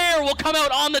 St. Clair will come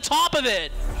out on the top of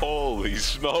it. Holy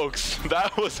smokes.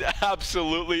 That was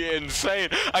absolutely insane.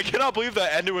 I cannot believe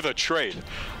that ended with a trade.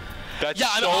 That's so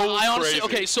I honestly, crazy.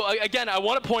 okay, so again, I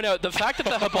want to point out the fact that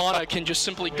the Hibana can just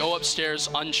simply go upstairs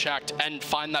unchecked and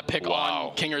find that pick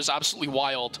on Kinger is absolutely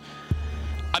wild.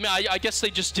 I mean, I guess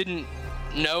they just didn't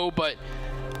know, but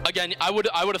again, I would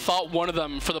have thought one of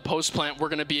them for the post plant were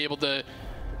going to be able to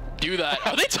do that.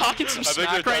 Are they talking some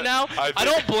smack right now? I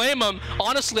don't blame them.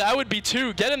 Honestly, I would be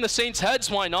too. Get in the Saints'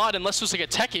 heads, why not? Unless there's like a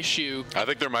tech issue. I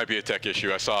think there might be a tech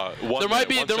issue. I saw one. There might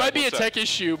be a tech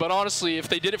issue, but honestly, if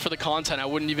they did it for the content, I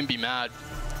wouldn't even be mad.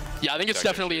 Yeah, I think it's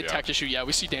definitely a tech issue. Yeah,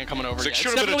 we see Dan coming over. It's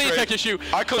definitely a tech issue.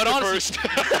 I clicked it first.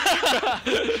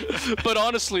 But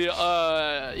honestly,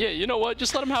 yeah, you know what?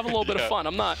 Just let them have a little bit of fun.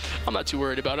 I'm not too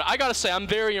worried about it. I gotta say, I'm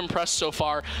very impressed so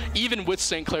far. Even with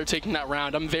St. Clair taking that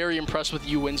round, I'm very impressed with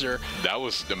Windsor. That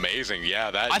was amazing.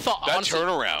 Yeah, that honestly,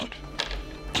 turnaround.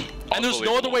 And there's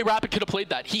no other way Rapid could have played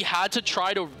that. He had to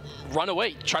try to run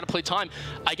away, try to play time.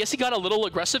 I guess he got a little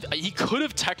aggressive. He could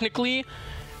have technically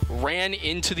ran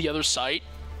into the other site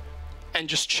and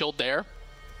just chilled there.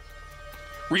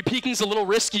 Repeaking's a little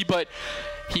risky, but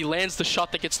he lands the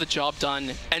shot that gets the job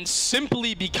done. And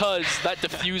simply because that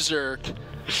diffuser,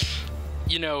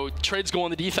 you know, trades go on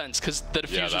the defense because the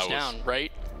diffuser's down,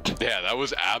 right? Yeah, that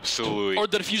was absolutely... Or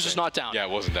the diffuser's not down. Yeah, it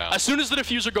wasn't down. As soon as the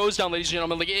diffuser goes down, ladies and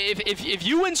gentlemen, like if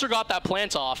Windsor got that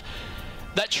plant off,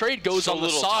 that trade goes on the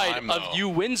side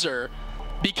of Windsor,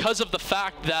 because of the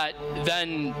fact that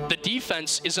then the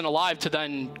defense isn't alive to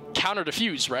then counter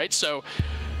defuse, right? So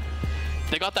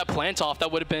they got that plant off.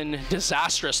 That would have been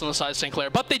disastrous on the side of St.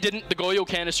 Clair, but they didn't. The Goyo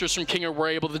canisters from Kinger were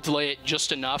able to delay it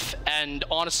just enough. And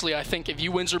honestly, I think if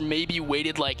Windsor maybe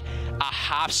waited like a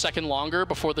half second longer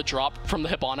before the drop from the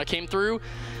Hibana came through,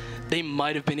 they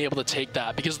might have been able to take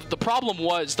that, because the problem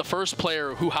was the first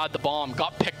player who had the bomb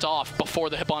got picked off before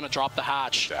the Hibana dropped the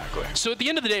hatch. Exactly. So at the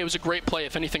end of the day, it was a great play,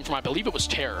 if anything, from I believe it was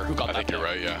Terror who got that. I think you're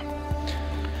right, yeah.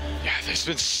 Yeah, there's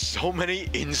been so many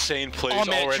insane plays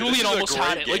already. Oh man, Julian almost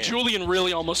had it. Like Julian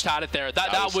really almost had it there.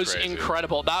 That was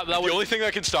incredible. The only thing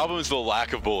that can stop him is the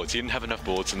lack of bullets. He didn't have enough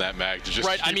bullets in that mag to just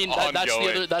keep I mean,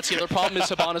 that's the other problem is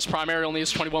Hibana's primary only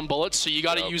has 21 bullets, so you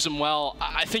got to use them well.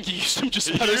 I think he used them just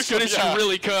about as good as you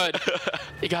really could.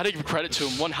 You got to give credit to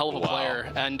him. One hell of a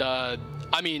player. And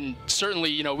I mean, certainly,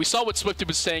 you know, we saw what Swifted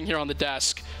was saying here on the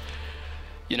desk.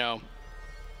 You know.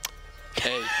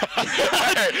 Hey.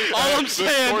 All I'm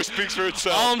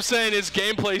saying is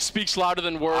gameplay speaks louder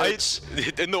than words.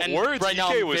 And the words right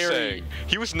EK was saying,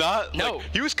 he was not. Like,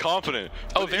 he was confident.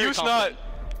 Oh, very confident.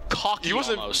 Not cocky. He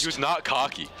wasn't. Almost. He was not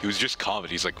cocky. He was just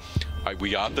confident. He's like, we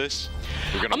got this.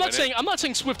 We're gonna I'm not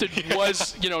saying Swifted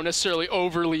was, you know, necessarily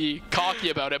overly cocky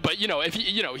about it, but you know, if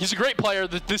you know, he's a great player.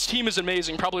 This team is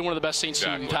amazing. Probably one of the best Saints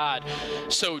teams we've had.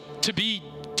 So to be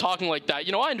talking like that,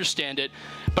 you know, I understand it.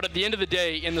 But at the end of the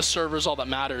day, in the servers, all that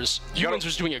matters.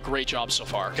 Winsor's doing a great job so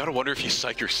far. You gotta wonder if you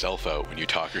psych yourself out when you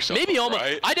talk yourself. Maybe out, almost.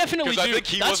 Right? I definitely do.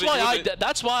 That's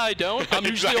why I don't. I'm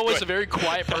usually always a very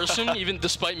quiet person, even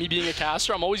despite me being a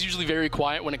caster. I'm always usually very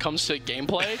quiet when it comes to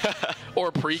gameplay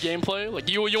or pre-gameplay. Like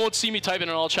you won't see me typing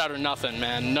in all chat or nothing,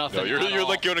 man. Nothing. No, you're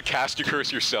like going to cast your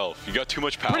curse yourself. You got too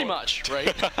much power. Pretty much,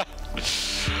 right?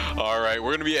 All right,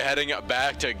 we're gonna be heading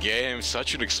back to game.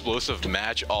 Such an explosive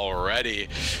match already.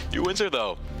 Windsor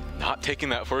though. not taking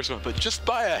that first one, but just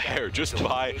by a hair,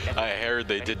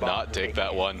 they did not take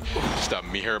that one. Just a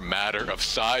mere matter of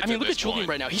size. I mean, look at Julian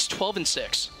right now. He's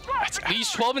 12-6. He's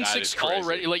 12-6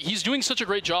 already. Like, he's doing such a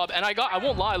great job. And I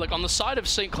won't lie, like on the side of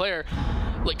St. Clair,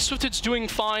 like Swifted's doing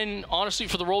fine. Honestly,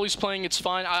 for the role he's playing, it's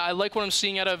fine. I like what I'm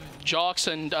seeing out of Jox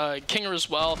and Kinger as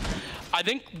well. I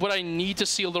think what I need to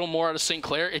see a little more out of St.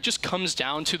 Clair, it just comes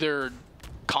down to their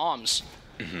comms.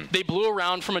 They blew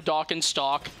around from a dock and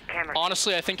stock.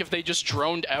 Honestly, I think if they just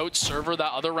droned out server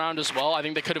that other round as well, I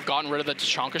think they could have gotten rid of the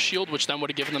Tachanka shield, which then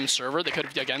would have given them server. They could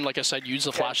have, again, like I said, used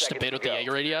the flashes to bait with the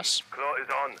Jaeger ADS.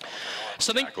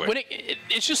 So I think when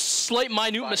it's just slight,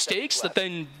 minute mistakes that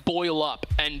then boil up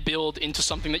and build into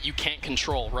something that you can't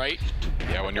control, right?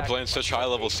 Yeah, when you're playing such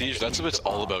high-level Siege, that's what it's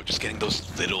all about, just getting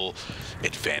those little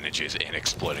advantages and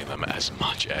exploiting them as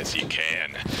much as you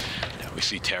can. Now we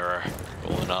see Terra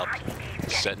rolling up,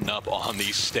 setting up on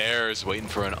these stairs, waiting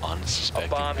for an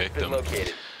unsuspecting victim.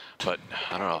 But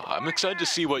I don't know, I'm excited to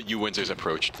see what Windsor's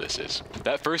approach to this is.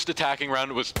 That first attacking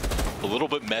round was a little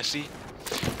bit messy,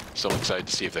 so I'm excited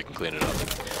to see if they can clean it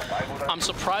up. I'm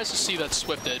surprised to see that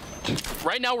Swifted.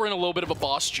 Right now we're in a little bit of a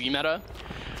boss G meta.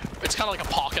 It's kind of like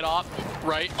a pocket op,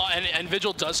 right? And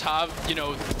Vigil does have, you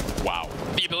know,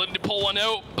 the ability to pull one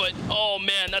out, but oh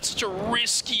man, that's such a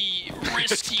risky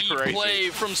play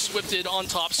from Swifted on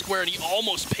top square, and he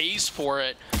almost pays for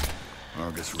it.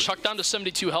 Chuck down to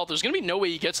 72 health. There's going to be no way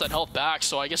he gets that health back,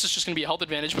 so I guess it's just going to be a health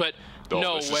advantage, but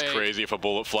no way. This is crazy if a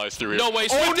bullet flies through here. No way,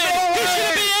 Swifted! He's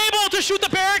going to be able to shoot the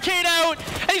barricade out,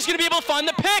 and he's going to be able to find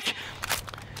the pick!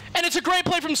 And it's a great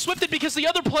play from Swifted because the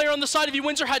other player on the side of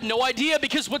Windsor had no idea,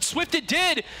 because what Swifted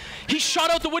did, he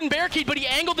shot out the wooden barricade, but he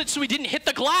angled it so he didn't hit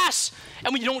the glass.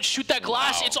 And when you don't shoot that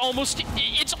glass, it's almost the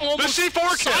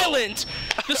C4 silent.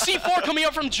 The C4 coming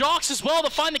out from Jox as well to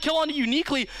find the kill on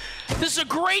Uniquely. This is a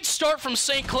great start from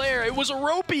St. Clair. It was a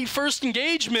ropey first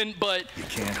engagement, but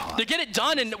they get it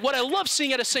done. And what I love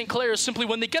seeing out of St. Clair is simply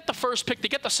when they get the first pick, they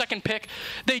get the second pick,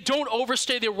 they don't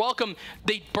overstay their welcome.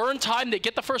 They burn time, they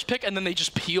get the first pick, and then they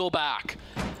just peel back.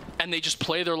 And they just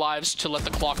play their lives to let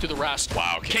the clock do the rest.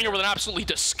 Wow, Kinger with an absolutely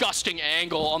disgusting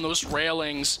angle on those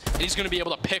railings, and he's going to be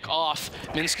able to pick off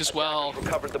Minsk as well.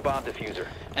 Recovered the bomb diffuser.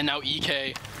 And now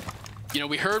EK. You know,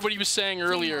 we heard what he was saying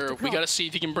earlier. We got to see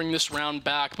if he can bring this round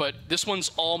back, but this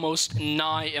one's almost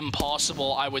nigh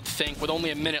impossible, I would think, with only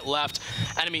a minute left.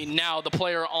 And I mean, now the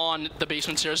player on the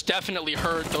basement stairs definitely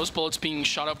heard those bullets being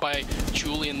shot up by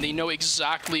Julian. They know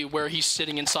exactly where he's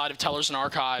sitting inside of Tellers and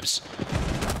Archives.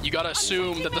 You gotta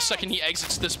assume that the second he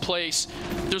exits this place,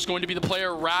 there's going to be the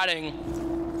player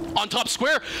ratting on top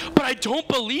square, but I don't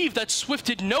believe that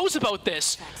Swifted knows about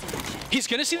this. He's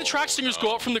gonna see the track stingers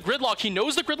go out from the gridlock. He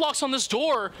knows the gridlock's on this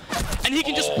door, and he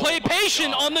can just play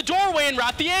patient on the doorway and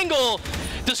rat the angle.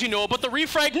 Does he know about the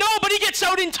refrag? No, but he gets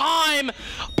out in time.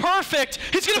 Perfect.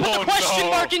 He's gonna put the question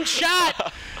mark in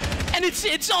chat. And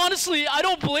it's honestly, I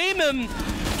don't blame him.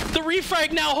 The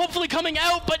refrag now hopefully coming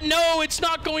out, but no, it's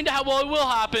not going to happen. Well, it will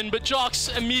happen, but Jox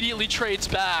immediately trades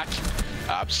back.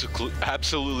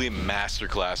 Absolutely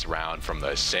masterclass round from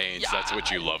the Saints. Yeah, that's what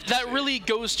you love to see. That really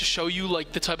goes to show you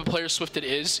like the type of player Swifted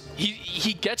is.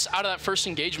 He gets out of that first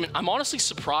engagement. I'm honestly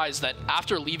surprised that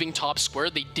after leaving top square,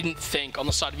 they didn't think on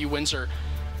the side of Windsor,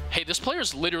 hey, this player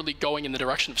is literally going in the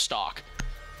direction of stock.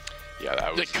 Yeah,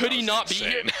 that was like, could he not insane.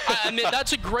 be here? I mean,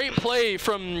 that's a great play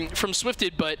from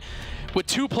Swifted, but with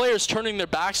two players turning their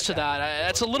backs to that,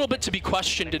 that's a little bit to be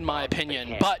questioned in my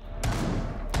opinion. But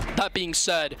that being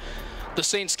said, the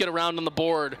Saints get around on the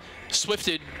board.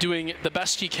 Swifted doing the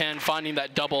best he can, finding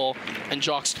that double, and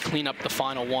Jox to clean up the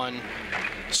final one.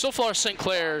 So far, St.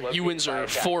 Clair, Windsor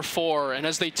 4-4, and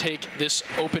as they take this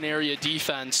open area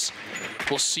defense,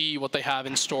 we'll see what they have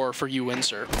in store for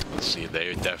Windsor. Let's see,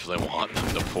 they definitely want them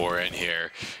to pour in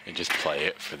here and just play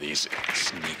it for these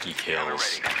sneaky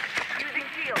kills.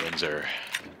 Windsor,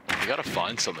 you gotta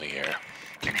find something here.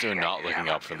 They're not looking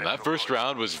up for them. That first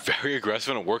round was very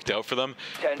aggressive and it worked out for them.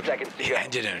 10 seconds to They go.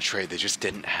 ended in a trade. They just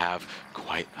didn't have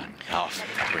quite enough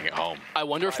to bring it home. I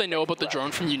wonder if they know about the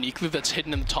drone from Uniquely that's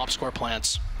hidden in the top square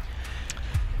plants.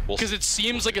 Because it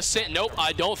seems like a nope,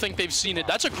 I don't think they've seen it.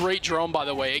 That's a great drone, by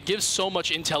the way. It gives so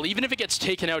much intel. Even if it gets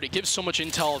taken out, it gives so much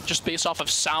intel just based off of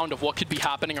sound of what could be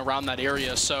happening around that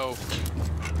area. So,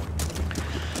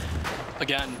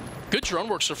 again, good drone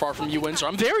work so far from Windsor.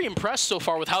 I'm very impressed so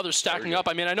far with how they're stacking up.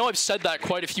 I mean, I know I've said that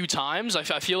quite a few times. I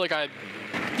feel like I,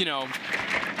 you know,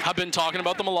 have been talking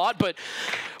about them a lot, but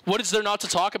what is there not to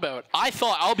talk about?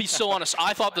 I'll be so honest,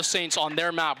 I thought the Saints on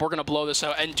their map were going to blow this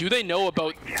out. And do they know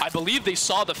about, I believe they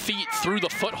saw the feet through the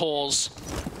footholes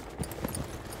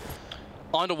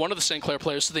onto one of the St. Clair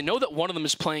players, so they know that one of them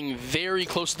is playing very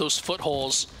close to those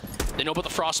footholes. They know about the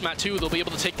Frost Mat too. They'll be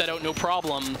able to take that out no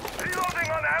problem.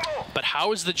 But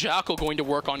how is the Jackal going to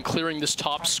work on clearing this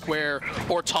top square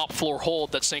or top floor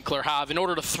hold that St. Clair have in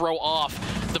order to throw off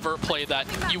the vert play that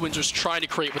Windsor's trying to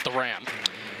create with the Ram?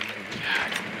 I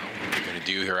don't know what they're going to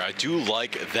do here. I do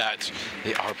like that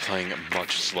they are playing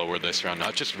much slower this round,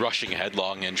 not just rushing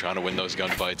headlong in trying to win those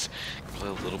gunfights. Play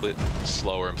a little bit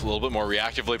slower and a little bit more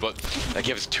reactively, but that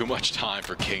gives too much time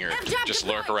for Kinger to just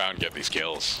lurk around and get these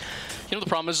kills. You know the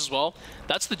problem is as well?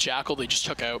 That's the Jackal they just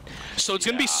took out. So it's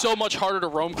going to be so much harder to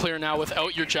roam clear now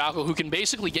without your Jackal, who can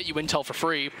basically get you intel for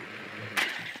free.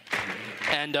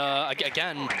 And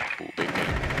again,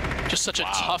 just such a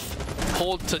tough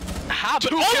hold to have.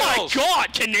 But oh my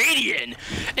God, Canadian!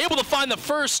 Able to find the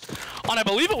first on, I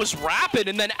believe it was Rapid,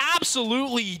 and then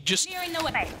absolutely just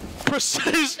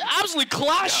precise, absolutely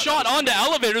class shot onto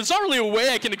Elevator. There's not really a way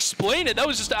I can explain it. That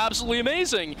was just absolutely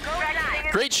amazing.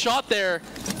 Great shot there.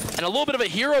 And a little bit of a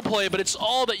hero play, but it's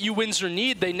all that Windsor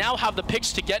need. They now have the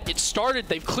picks to get it started.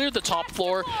 They've cleared the top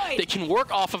floor. They can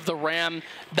work off of the Ram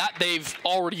that they've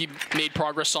already made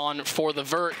progress on for the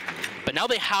vert. But now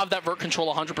they have that vert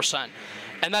control 100%.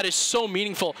 And that is so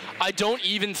meaningful. I don't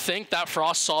even think that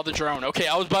Frost saw the drone. Okay,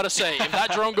 I was about to say, if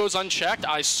that drone goes unchecked,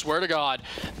 I swear to God,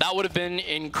 that would have been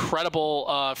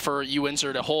incredible for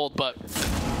Windsor to hold, but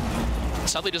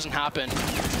sadly doesn't happen.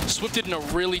 Swifted in a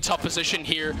really tough position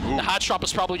here. The hatch drop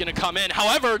is probably going to come in.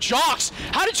 However, Jox,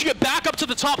 how did you get back up to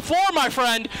the top floor, my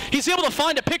friend? He's able to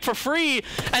find a pick for free,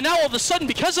 and now all of a sudden,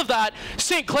 because of that,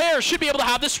 St. Clair should be able to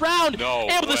have this round.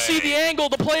 Able to see the angle.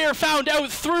 The player found out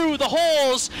through the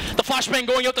holes. The flashbang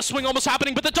going out, the swing almost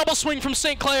happening, but the double swing from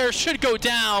St. Clair should go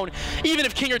down. Even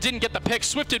if Kinger didn't get the pick,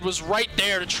 Swifted was right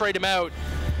there to trade him out.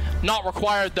 Not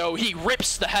required, though. He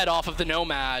rips the head off of the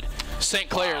Nomad. St.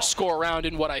 Clair score around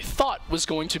in what I thought was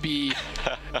going to be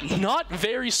not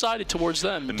very sided towards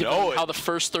them, given how the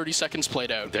first 30 seconds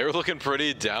played out. They were looking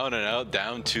pretty down and out,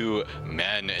 down to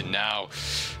men, and now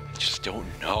I just don't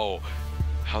know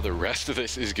how the rest of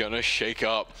this is going to shake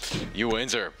up.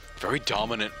 Windsor, very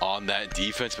dominant on that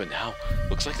defense, but now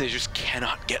looks like they just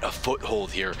cannot get a foothold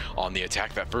here on the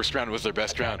attack. That first round was their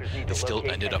best round. They still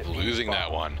ended up losing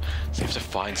that one. So they have to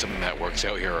find something that works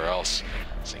out here, or else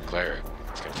St. Clair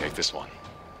is going to take this one.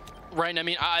 Right, I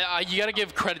mean, you got to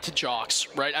give credit to Jox,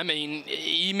 right? I mean,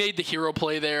 he made the hero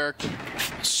play there,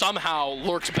 somehow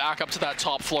lurked back up to that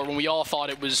top floor when we all thought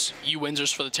it was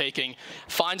Windsor's for the taking,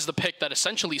 finds the pick that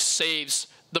essentially saves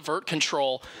the vert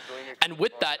control, and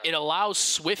with that, it allows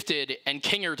Swifted and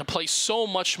Kinger to play so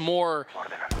much more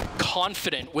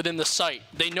confident within the site.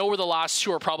 They know where the last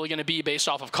two are probably going to be based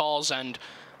off of calls, and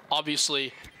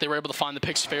obviously, they were able to find the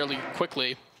picks fairly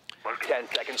quickly. 10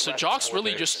 seconds So left Jox before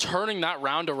really they- just turning that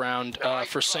round around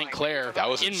for St. Clair, That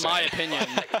was in insane. my opinion.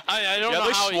 I don't Yeah, know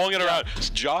they how swung it around.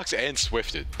 Jox and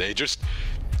Swifted, they just,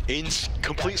 in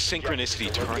complete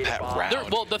synchronicity, turned that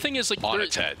round. Well, the thing is, like, on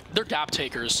its head. they're gap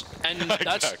takers, and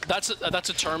Exactly. that's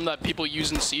a term that people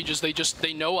use in Siege. Is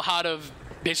they know how to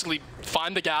basically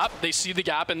find the gap. They see the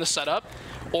gap in the setup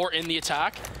or in the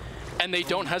attack, and they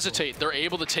don't hesitate. They're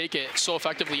able to take it so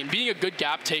effectively. And being a good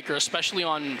gap taker, especially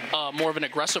on more of an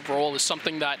aggressive role, is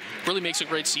something that really makes a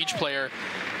great Siege player.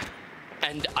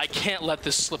 And I can't let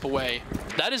this slip away.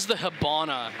 That is the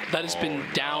Hibana that has been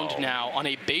downed now on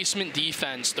a basement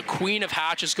defense. The Queen of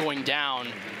Hatch is going down.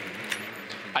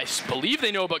 I believe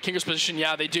they know about Kinger's position.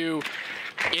 Yeah, they do.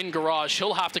 In Garage,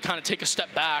 he'll have to kind of take a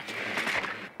step back.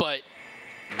 But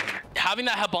having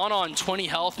that Hibana on 20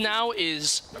 health now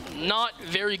is not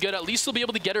very good. At least they'll be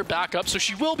able to get her back up, so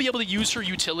she will be able to use her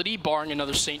utility, barring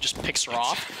another Saint just picks her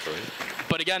off.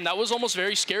 But again, that was almost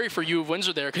very scary for you of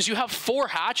Windsor there, because you have 4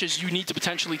 hatches you need to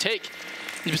potentially take.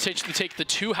 You potentially take the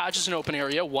 2 hatches in open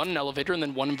area, 1 in elevator, and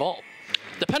then 1 in vault.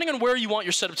 Depending on where you want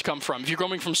your setup to come from. If you're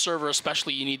going from server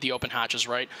especially, you need the open hatches,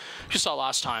 right? You saw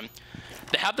last time.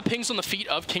 They have the pings on the feet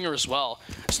of Kinger as well.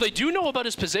 So they do know about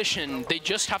his position. They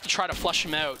just have to try to flush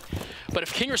him out. But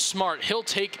if Kinger's smart, he'll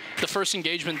take the first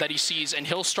engagement that he sees and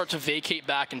he'll start to vacate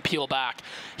back and peel back.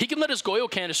 He can let his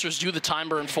Goyo canisters do the time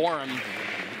burn for him,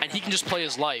 and he can just play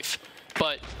his life.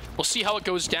 But we'll see how it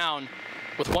goes down.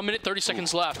 With 1 minute, 30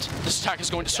 seconds left, this attack is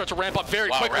going to start to ramp up very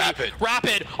quickly.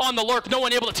 Rapid on the lurk. No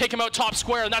one able to take him out top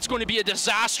square, and that's going to be a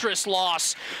disastrous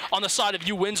loss on the side of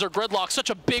Windsor. Gridlock, such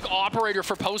a big operator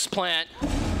for post plant.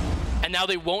 And now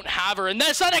they won't have her. And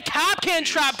that's not a Capcan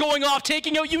trap going off,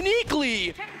 taking out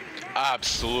Uniquely.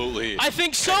 Absolutely. I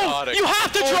think so. Chaotic. You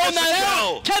have to drone that's that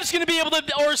a out. Kev's going to be able to,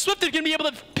 or Swifted going to be able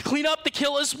to clean up the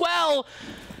kill as well.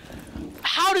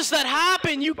 How does that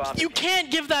happen? You can't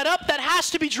give that up. That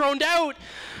has to be droned out.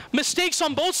 Mistakes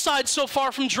on both sides so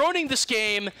far from droning this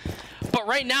game. But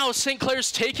right now, St.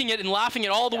 Clair's taking it and laughing it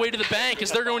all the way to the bank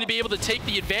as they're going to be able to take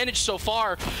the advantage so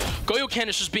far. Goyo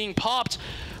canisters being popped.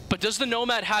 But does the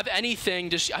Nomad have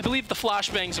anything? I believe the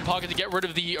flashbangs in pocket to get rid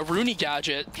of the Aruni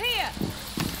gadget.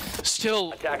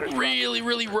 Still really,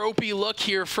 really ropey look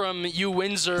here from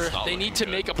Windsor. They need to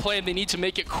make a play and they need to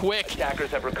make it quick.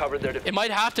 Attackers have recovered their It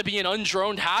might have to be an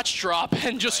undroned hatch drop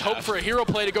and just hope for a hero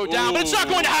play to go down, but it's not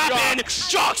going to happen.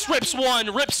 Jox rips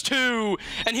one, rips two,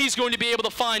 and he's going to be able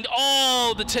to find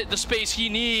all the space he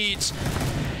needs.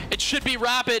 It should be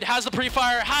Rapid, has the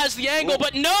pre-fire, has the angle,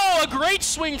 but no, a great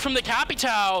swing from the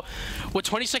Capitao. With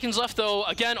 20 seconds left, though,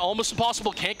 again, almost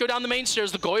impossible. Can't go down the main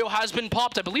stairs. The Goyo has been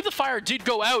popped. I believe the fire did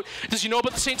go out. Does he know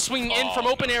about the Saints swinging in from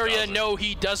open area? No,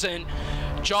 he doesn't.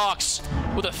 Jox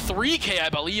with a 3K, I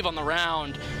believe, on the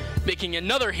round, making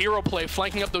another hero play,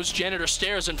 flanking up those janitor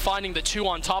stairs and finding the two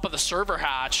on top of the server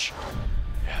hatch.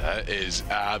 Yeah, that is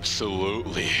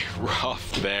absolutely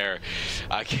rough there.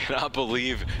 I cannot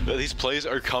believe that these plays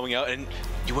are coming out and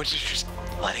Windsor just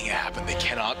letting it happen. They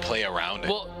cannot play around it.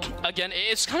 Well, again,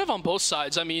 it's kind of on both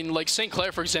sides. I mean, like St.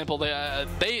 Clair, for example,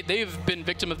 they've been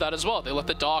victim of that as well. They let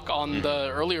the Doc on the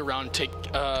earlier round take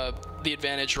the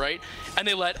advantage, right? And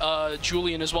they let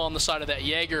Julian as well on the side of that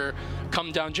Jaeger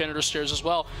come down janitor stairs as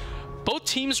well. Both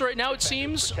teams right now, it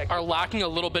seems, are lacking a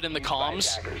little bit in the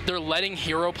comms. They're letting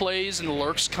hero plays and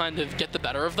lurks kind of get the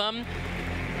better of them,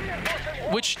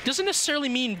 which doesn't necessarily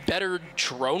mean better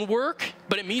drone work,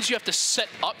 but it means you have to set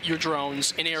up your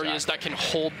drones in areas that can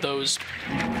hold those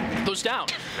down.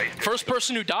 First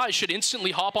person who dies should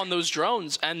instantly hop on those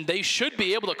drones, and they should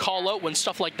be able to call out when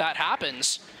stuff like that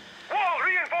happens.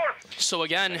 So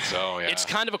again, it's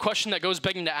kind of a question that goes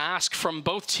begging to ask from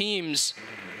both teams.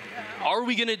 Are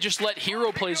we going to just let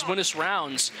hero plays win us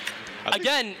rounds?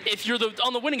 Again, if you're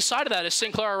on the winning side of that as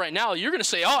St. Clair right now, you're going to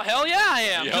say, oh, hell yeah, I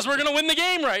am, because we're going to win the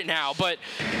game right now. But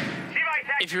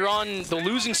if you're on the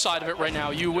losing side of it right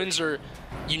now, Windsor,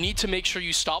 you need to make sure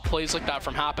you stop plays like that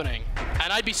from happening.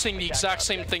 And I'd be saying the exact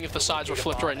same thing if the sides were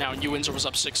flipped right now and Windsor was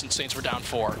up 6 and Saints were down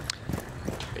 4.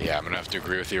 Yeah, I'm going to have to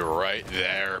agree with you right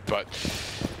there, but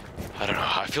I don't know.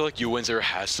 I feel like Windsor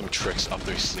has some tricks up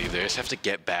their sleeve. They just have to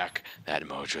get back that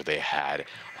mojo they had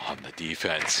on the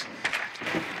defense.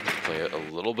 Play it a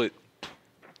little bit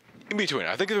in between.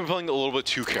 I think they've been playing a little bit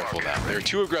too careful now. They're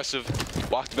too aggressive,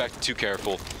 walked back too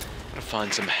careful. Gonna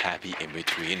find some happy in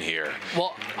between here.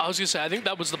 Well, I was gonna say, I think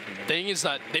that was the thing, is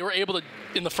that they were able to,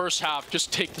 in the first half,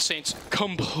 just take the Saints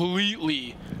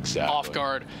completely off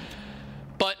guard.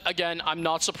 But again, I'm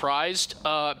not surprised.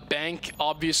 Bank,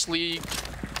 obviously,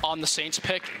 on the Saints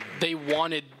pick, they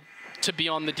wanted to be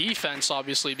on the defense,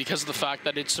 obviously, because of the fact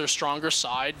that it's their stronger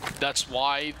side. That's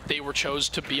why they were chose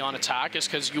to be on attack, is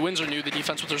because Windsor knew the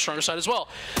defense was their stronger side as well.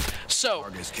 So,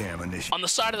 on the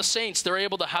side of the Saints, they're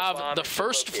able to have the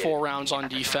first 4 rounds on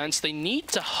defense. They need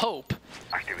to hope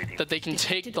that they can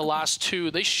take the last 2.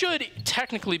 They should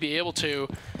technically be able to.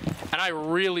 And I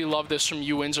really love this from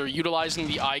Windsor, utilizing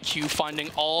the IQ, finding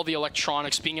all the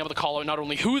electronics, being able to call out not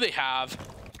only who they have,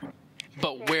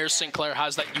 but where St. Clair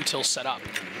has that util set up.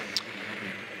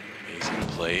 Amazing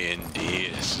play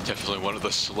indeed. It's definitely one of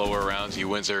the slower rounds.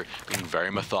 Windsor being very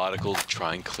methodical to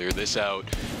try and clear this out.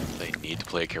 They need to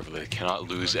play carefully. They cannot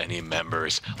lose any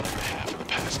members like they have in the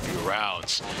past few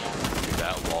rounds. Through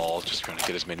that wall, just trying to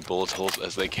get as many bullet holes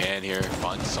as they can here.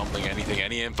 Find something, anything,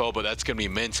 any info, but that's going to be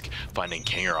Minsk finding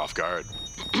Kinger off guard.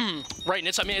 Right, and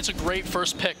it's a great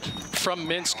first pick from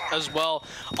Minsk as well.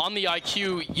 On the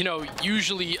IQ,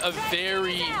 usually a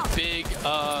very big,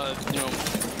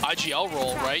 IGL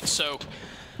roll, right? So,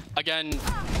 again,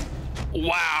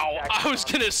 wow, I was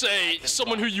gonna say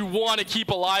someone who you want to keep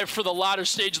alive for the latter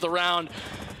stage of the round,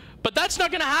 but that's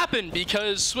not gonna happen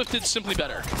because Swifted's simply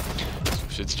better.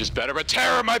 It's just better, but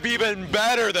Terror might be even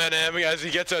better than him as he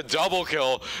gets a double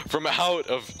kill from out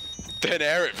of thin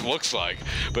air, it looks like.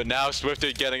 But now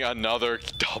Swifted getting another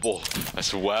double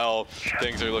as well.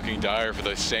 Things are looking dire for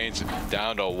the Saints,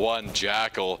 down to 1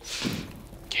 Jackal.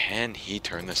 Can he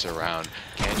turn this around?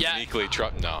 Can he uniquely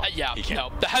no, he can't.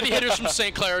 No. The heavy hitters from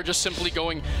St. Clair are just simply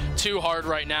going too hard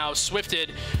right now.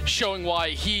 Swifted showing why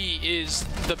he is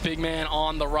the big man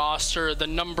on the roster, the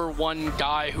 #1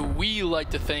 guy who we like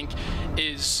to think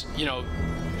is,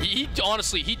 he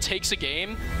honestly, he takes a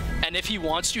game, and if he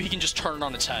wants to, he can just turn it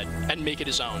on its head and make it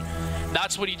his own.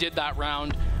 That's what he did that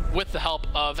round with the help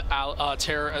of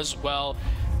Terror as well,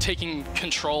 taking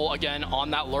control again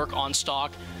on that lurk on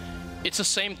stock. It's the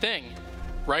same thing,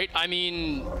 right? I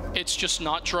mean, it's just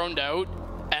not droned out,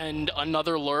 and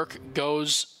another lurk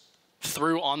goes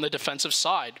through on the defensive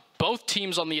side. Both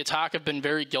teams on the attack have been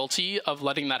very guilty of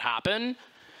letting that happen.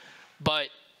 But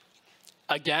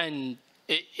again,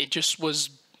 it just was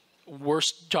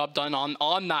worst job done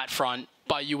on that front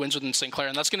by you Windsor than St. Clair,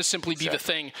 and that's going to simply be the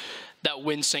thing that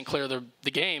wins St. Clair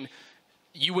the game.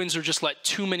 You Windsor just let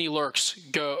too many lurks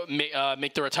go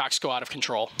make their attacks go out of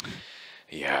control.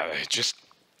 Yeah,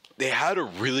 they had a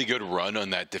really good run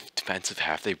on that defensive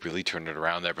half. They really turned it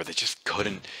around there, but they just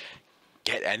couldn't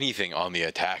get anything on the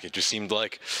attack. It just seemed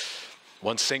like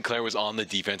once St. Clair was on the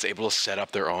defense, able to set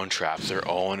up their own traps, their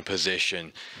own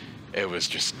position, it was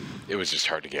just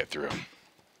hard to get through.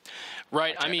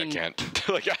 Right. I mean, I can't.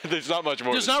 Like, there's not much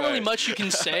more. There's not really much you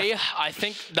can say. I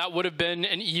think that would have been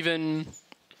an even.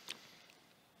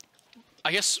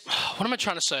 I guess. What am I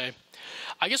trying to say?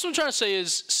 I guess what I'm trying to say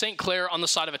is St. Clair on the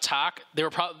side of attack, they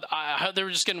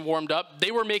were just getting warmed up. They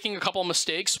were making a couple of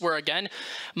mistakes where, again,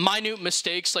 minute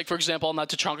mistakes, like, for example, on that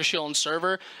Tachanka Shield and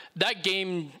server, that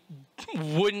game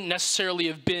wouldn't necessarily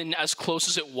have been as close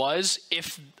as it was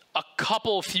if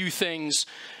a few things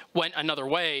went another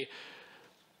way,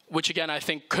 which, again, I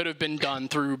think could have been done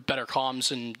through better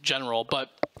comms in general. But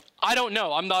I don't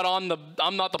know. I'm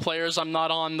not the players. I'm not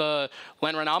on the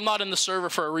LAN right now. I'm not in the server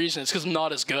for a reason. It's because I'm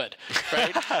not as good,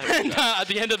 right? And, at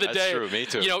the end of the day, true. Me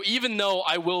too. You know, even though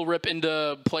I will rip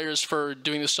into players for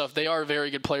doing this stuff, they are very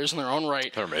good players in their own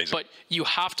right. They're amazing. But you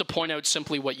have to point out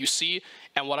simply what you see,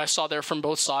 and what I saw there from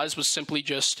both sides was simply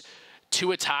just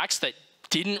two attacks that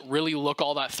didn't really look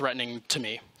all that threatening to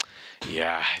me.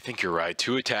 Yeah, I think you're right.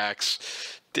 Two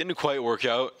attacks didn't quite work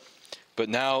out. But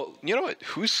now, you know what?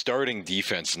 Who's starting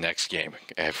defense next game?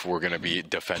 If we're going to be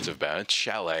defensive bound, it's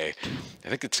Chalet. I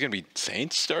think it's going to be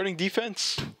Saints starting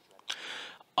defense.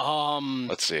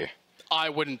 Let's see. I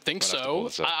wouldn't think so.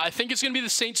 I think it's going to be the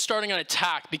Saints starting on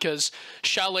attack because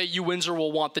Chalet, you Windsor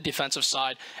will want the defensive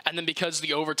side. And then because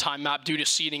the overtime map due to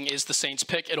seeding is the Saints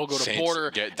pick, it'll go to border,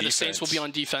 and the Saints will be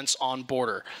on defense on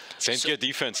border. Saints get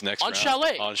defense next round. On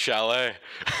Chalet. On Chalet.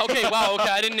 Okay, wow, okay,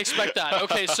 I didn't expect that.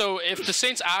 Okay, so if the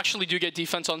Saints actually do get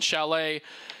defense on Chalet,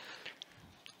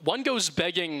 one goes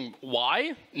begging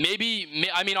why? Maybe,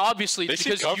 I mean, obviously,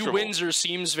 because you Windsor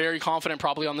seems very confident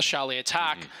probably on the Chalet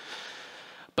attack.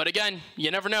 But again,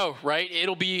 you never know, right?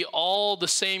 It'll be all the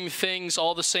same things,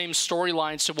 all the same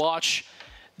storylines to watch.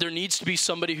 There needs to be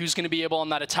somebody who's going to be able on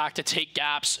that attack to take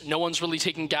gaps. No one's really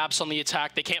taking gaps on the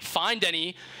attack. They can't find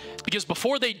any because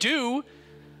before they do,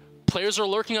 players are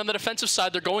lurking on the defensive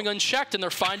side. They're going unchecked, and they're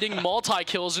finding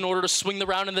multi-kills in order to swing the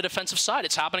round in the defensive side.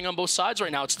 It's happening on both sides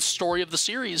right now. It's the story of the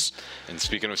series. And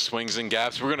speaking of swings and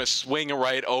gaps, we're going to swing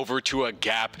right over to a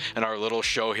gap in our little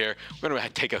show here. We're going to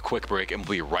take a quick break, and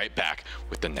we'll be right back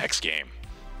with the next game.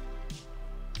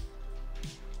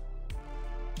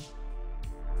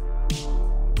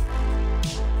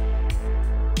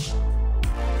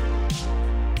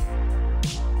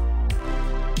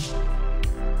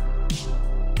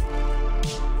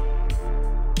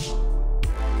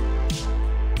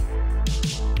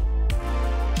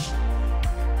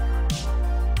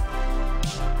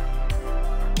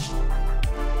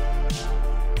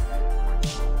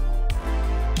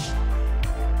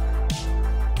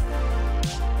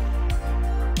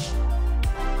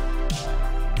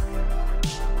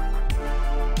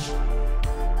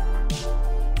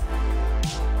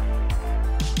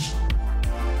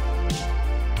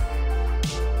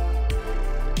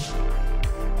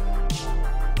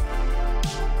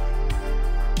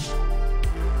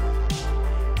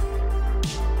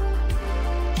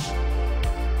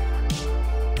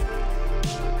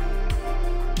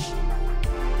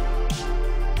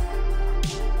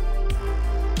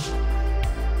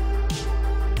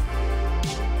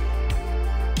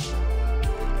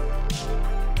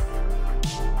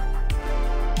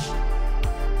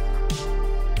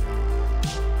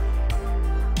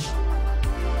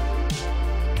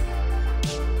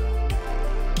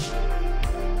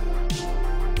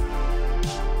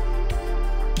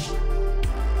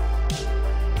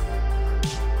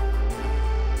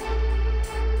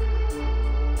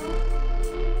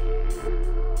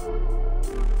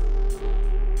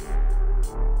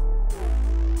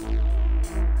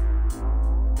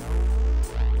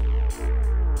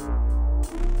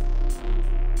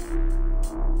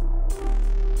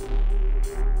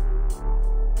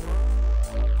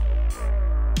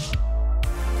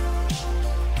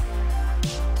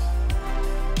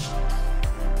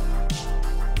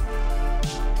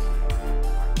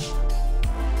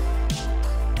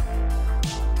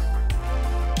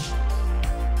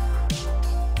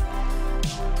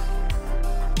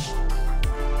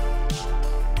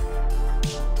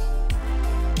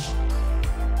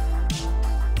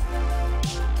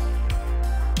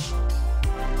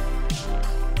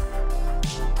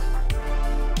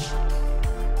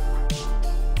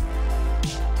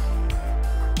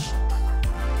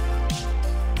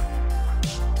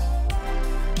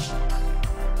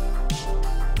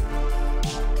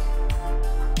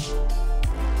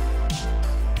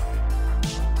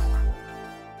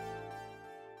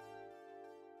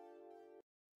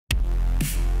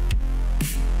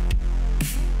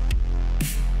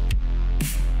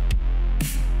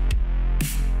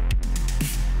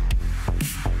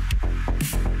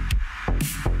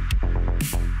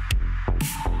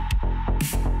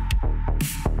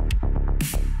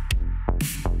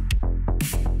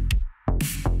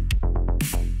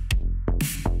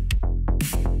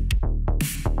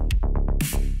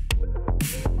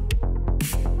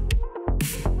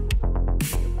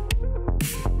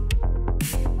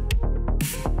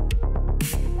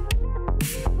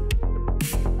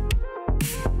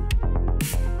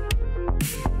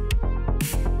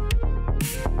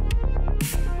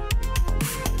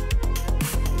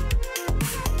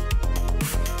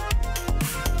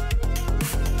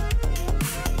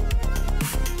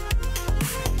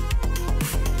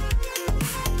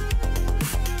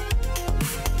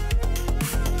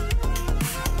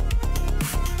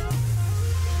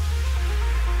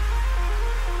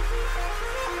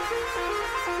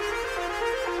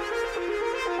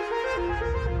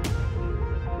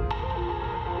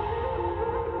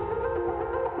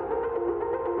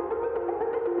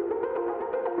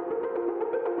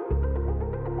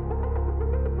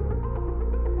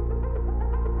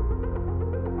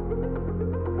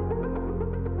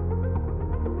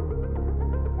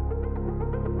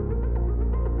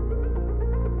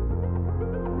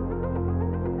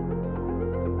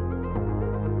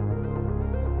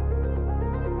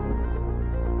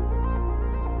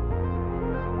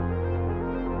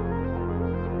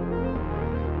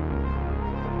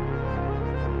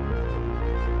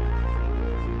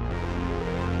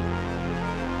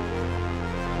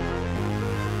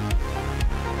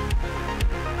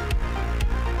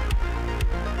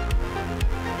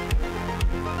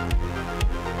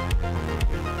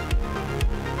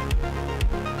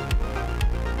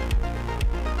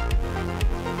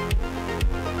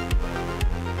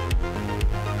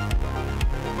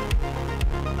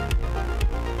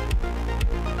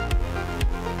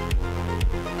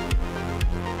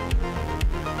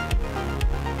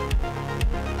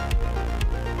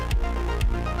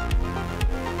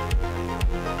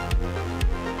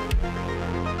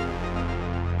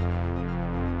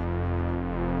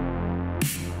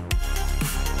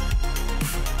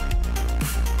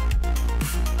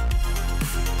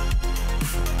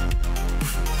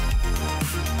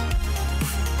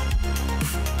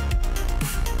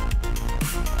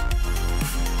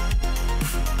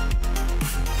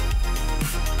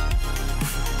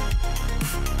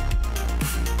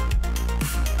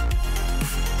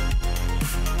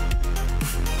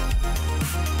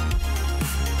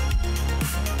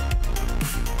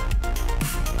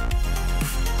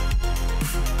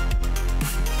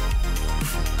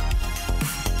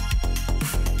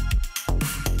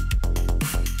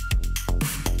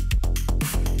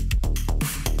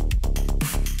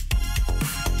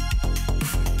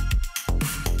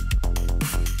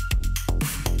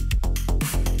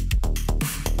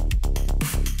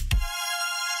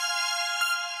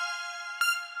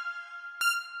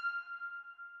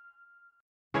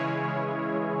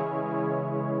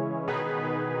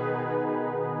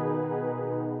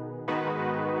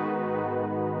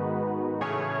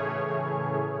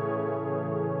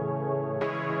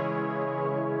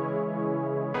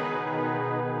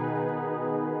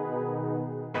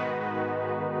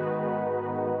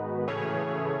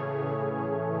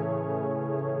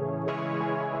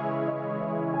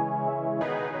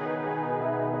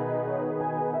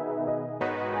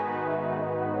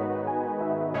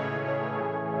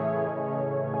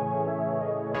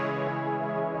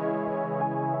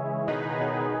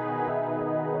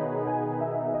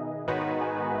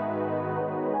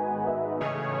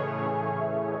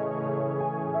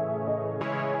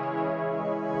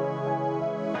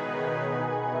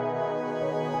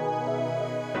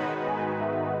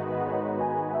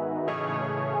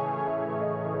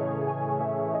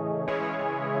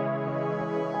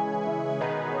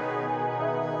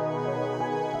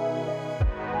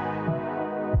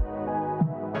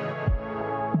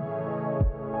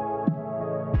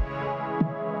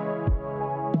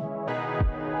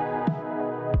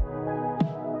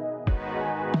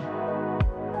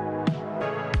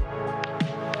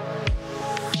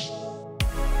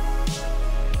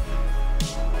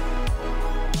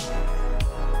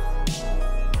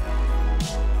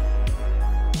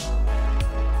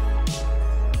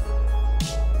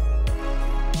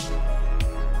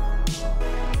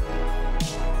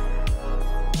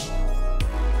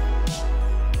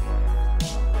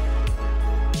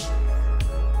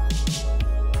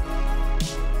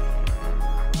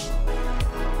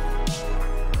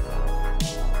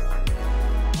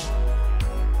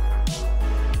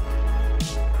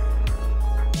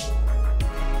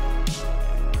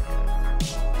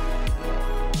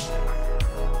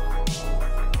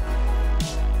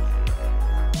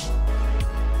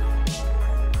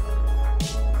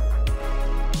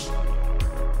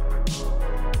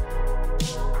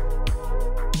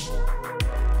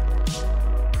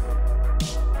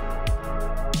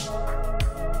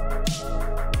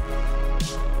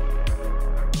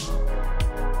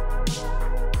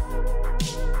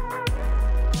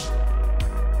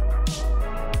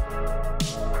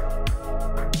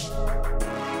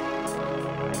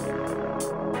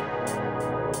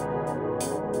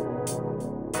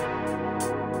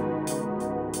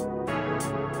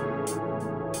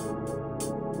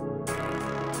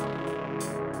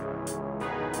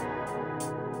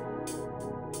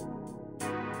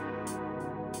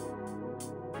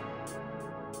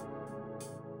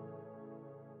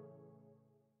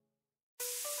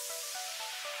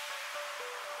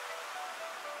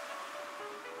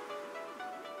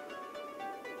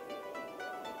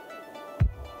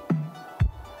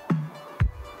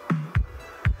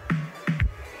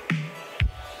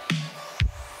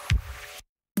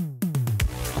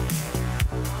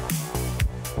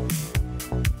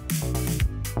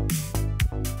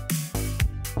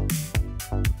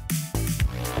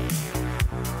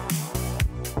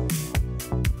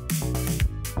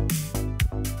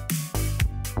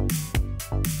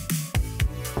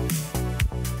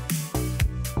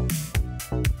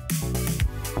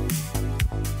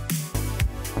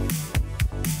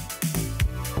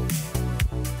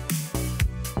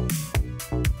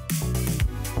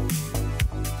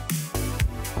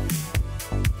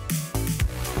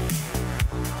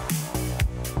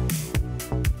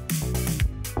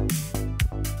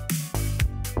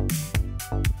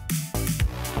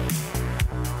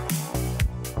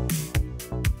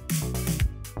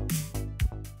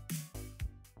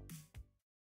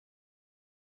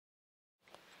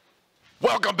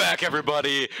 Welcome back,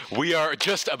 everybody. We are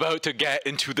just about to get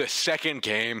into the second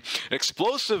game. An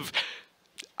explosive,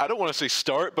 I don't want to say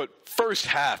start, but first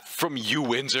half from you,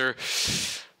 Windsor.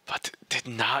 But did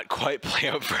not quite play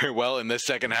out very well in the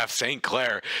second half. St.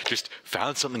 Clair just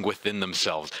found something within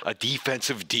themselves, a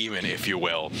defensive demon, if you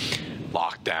will,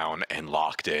 locked down and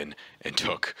locked in and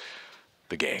took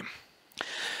the game.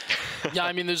 Yeah,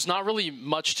 I mean, there's not really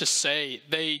much to say.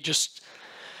 They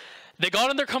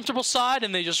got on their comfortable side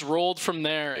and they just rolled from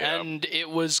there. Yeah. And it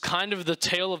was kind of the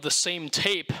tale of the same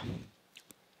tape.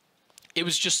 It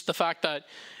was just the fact that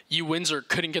you, Windsor,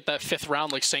 couldn't get that fifth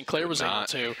round like St. Clair was able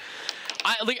to.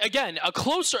 Again, a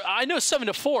closer, I know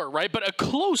 7-4, right? But a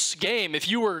close game, if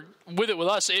you were with it with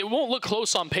us, it won't look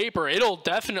close on paper. It'll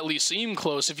definitely seem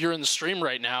close if you're in the stream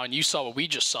right now and you saw what we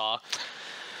just saw.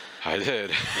 I did.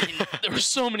 I mean, there were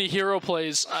so many hero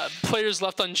plays. Players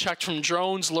left unchecked from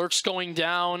drones, lurks going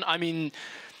down. I mean,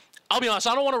 I'll be honest,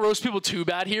 I don't want to roast people too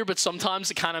bad here, but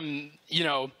sometimes it kind of, you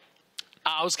know,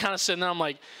 I was kind of sitting there, I'm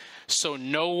like, so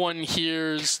no one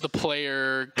hears the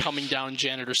player coming down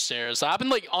janitor stairs. That happened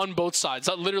like on both sides.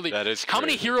 That literally. That is how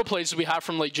many crazy. hero plays did we have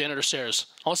from like janitor stairs?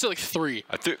 I want to say like 3.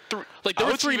 Like there I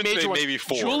were would 3 even major say ones. maybe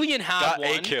 4. Julian had Got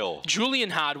one. a kill.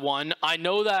 Julian had one. I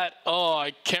know that. Oh,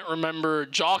 I can't remember.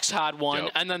 Jocks had one,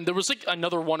 Yep. and then there was like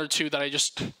another 1 or 2 that I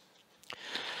just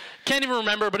can't even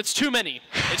remember. But it's too many.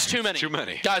 It's too many. Too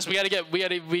many. Guys, we gotta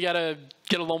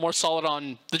get a little more solid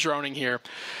on the droning here.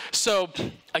 So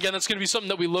again, that's gonna be something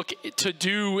that we look to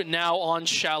do now on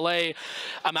Chalet.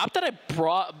 A map that I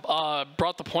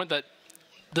brought the point that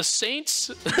the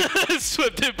Saints,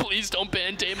 Swifted, please don't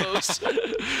ban Deimos.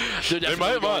 They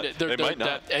might not. They might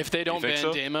not. If they don't ban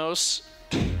so? Deimos,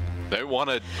 They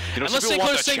want to, you know, unless some St. people want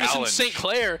Clair's the saying this in challenge. St.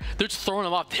 Clair, they're just throwing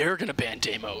them off. They're gonna ban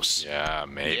Deimos. Yeah,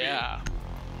 maybe. Yeah.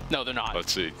 No, they're not.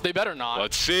 Let's see. They better not.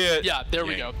 Let's see it. Yeah, there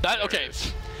we Ying. go. That There okay. it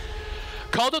is.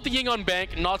 Called out the Ying on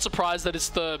bank. Not surprised that it's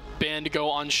the ban to go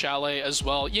on Chalet as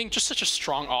well. Ying, just such a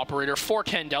strong operator. 4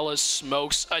 Candelas,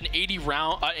 smokes, an 80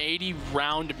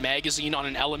 round magazine on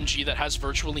an LMG that has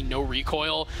virtually no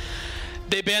recoil.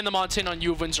 They banned the Montaigne on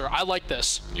you of Windsor. I like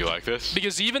this. You like this?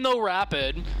 Because even though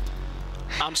Rapid,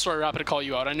 I'm sorry, Rapid, to call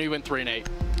you out. I know you went 3-8.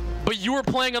 But you were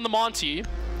playing on the Monty,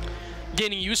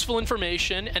 gaining useful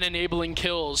information and enabling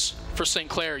kills for St.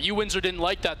 Clair. You, Windsor, didn't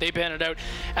like that. They banned it out.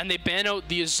 And they banned out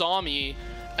the Azami.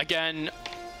 Again,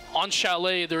 on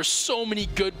Chalet, there's so many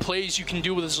good plays you can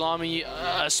do with Azami,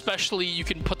 especially you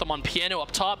can put them on piano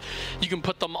up top. You can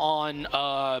put them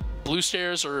on blue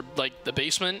stairs or like the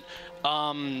basement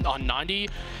on 90.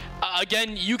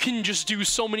 Again, you can just do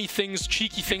so many things,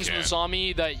 cheeky things with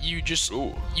Azami that you just,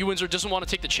 you, Windsor, doesn't want to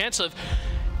take the chance of.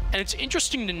 And it's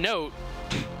interesting to note,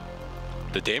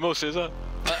 The Deimos is a?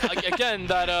 again,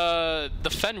 that the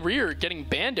Fenrir getting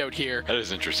banned out here. That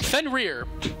is interesting. Fenrir,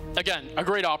 again, a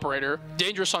great operator,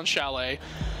 dangerous on Chalet,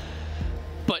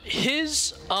 but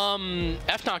his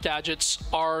FNOC gadgets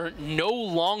are no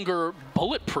longer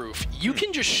bulletproof. You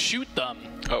can just shoot them.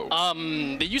 Oh.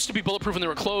 They used to be bulletproof when they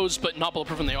were closed, but not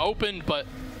bulletproof when they opened, but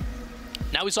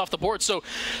now he's off the board, so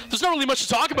there's not really much to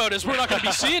talk about as we're not going to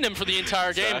be seeing him for the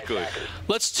entire game. Exactly.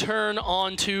 Let's turn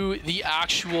on to the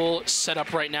actual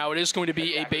setup right now. It is going to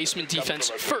be a basement defense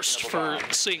first for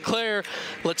St. Clair.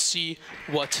 Let's see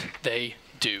what they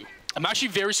do. I'm actually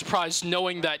very surprised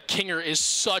knowing that Kinger is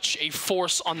such a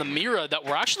force on the Mira that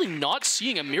we're actually not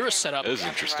seeing a Mira setup That is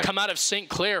interesting. come out of St.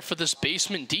 Clair for this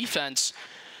basement defense.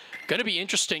 Going to be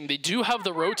interesting. They do have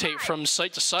the rotate from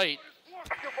site to site.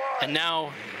 And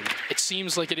now it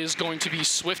seems like it is going to be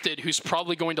Swifted who's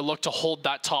probably going to look to hold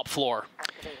that top floor.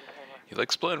 He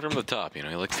likes playing from the top, you know,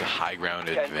 he likes the high ground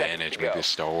advantage, maybe a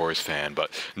Star Wars fan, but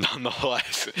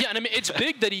nonetheless. Yeah, and I mean, it's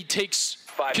big that he takes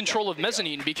control of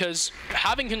mezzanine because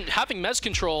having mez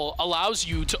control allows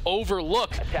you to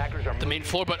overlook the main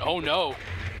floor, but oh no.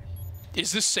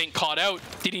 Is this Saint caught out?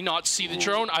 Did he not see the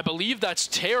drone? I believe that's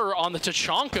Terror on the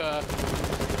Tachanka.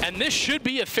 And this should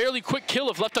be a fairly quick kill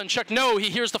if left unchecked. No,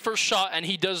 he hears the first shot and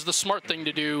he does the smart thing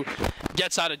to do.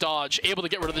 Gets out of dodge, able to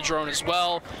get rid of the drone as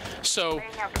well. So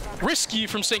risky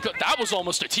from St. Clair. That was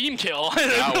almost a team kill.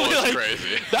 That was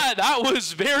crazy. That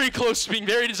was very close to being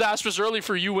very disastrous early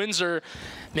for you, Windsor.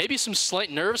 Maybe some slight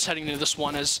nerves heading into this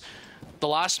one as the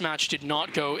last match did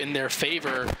not go in their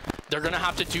favor. They're going to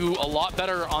have to do a lot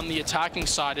better on the attacking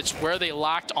side. It's where they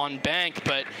lacked on bank,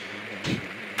 but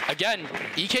again,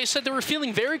 EK said they were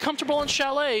feeling very comfortable on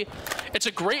Chalet. It's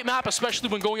a great map, especially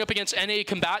when going up against NA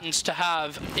combatants to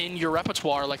have in your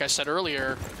repertoire, like I said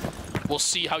earlier. We'll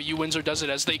see how you Windsor does it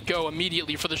as they go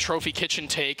immediately for the trophy kitchen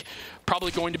take.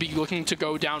 Probably going to be looking to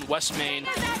go down West Main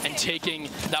and taking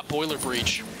that boiler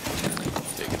breach.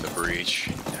 Taking the breach.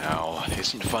 Now, they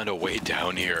just need to find a way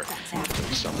down here.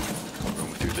 Some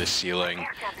room through this ceiling.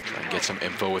 Try and get some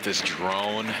info with this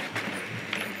drone.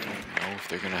 Don't know if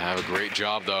they're going to have a great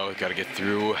job, though. Got to get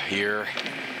through here.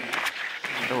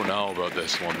 I don't know about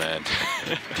this one, man.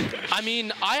 I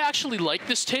mean, I actually like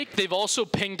this take. They've also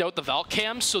pinged out the Valk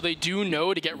cams, so they do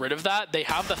know to get rid of that. They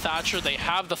have the Thatcher, they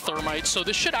have the Thermite, so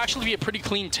this should actually be a pretty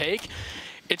clean take.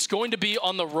 It's going to be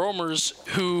on the roamers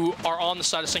who are on the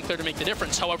side of St. Clair to make the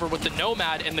difference. However, with the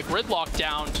Nomad and the gridlock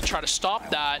down to try to stop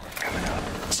that,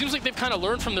 it seems like they've kind of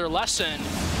learned from their lesson.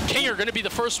 King are going to be the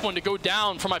first one to go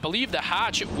down from, I believe, the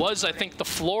hatch. It was, I think, the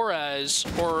Flores,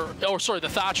 or sorry, the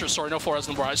Thatcher. Sorry, no Flores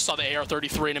anymore. I just saw the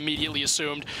AR-33 and immediately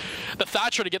assumed the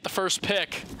Thatcher to get the first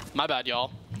pick. My bad,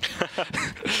 y'all.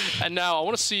 And now I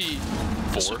want to see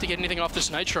Swift to get anything off this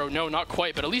Nitro. No, not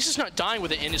quite, but at least he's not dying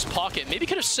with it in his pocket. Maybe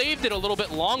could have saved it a little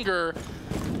bit longer,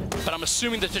 but I'm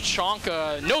assuming the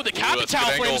Tachanka. No, the Capital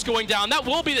Flame's going down. That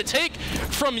will be the take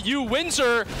from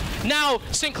Windsor. Now,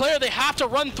 St. Clair, they have to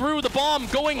run through the bomb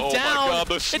going down. My God,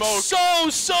 the smoke.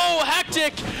 It's so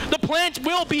hectic. The plant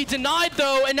will be denied,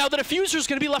 though, and now the diffuser is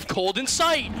going to be left cold in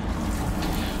sight.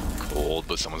 Cold,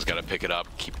 but someone's got to pick it up.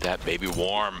 Keep that baby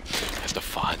warm. Has to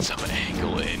find some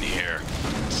angle in here.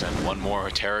 Send one more.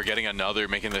 Terra getting another,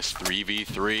 making this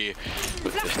 3v3.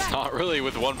 But it's not really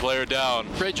with one player down.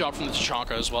 Great job from the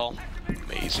Tachanka as well.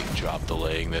 Amazing job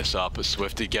delaying this up.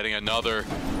 Swifty getting another.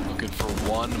 Looking for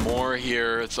one more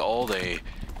here. It's all they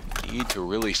need to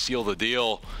really seal the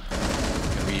deal.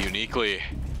 Gonna be uniquely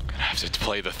have to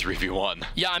play the 3v1.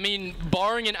 Yeah, I mean,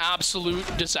 barring an absolute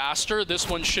disaster, this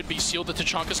one should be sealed. The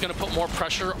Tachanka's going to put more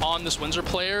pressure on this Windsor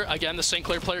player. Again, the St.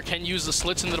 Clair player can use the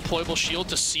slits in the deployable shield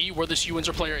to see where this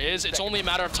Windsor player is. It's only a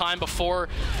matter of time before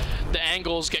the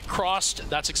angles get crossed.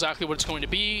 That's exactly what it's going to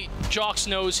be. Jox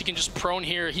knows he can just prone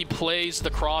here. He plays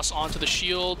the cross onto the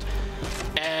shield.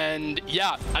 And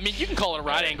yeah, I mean, you can call it a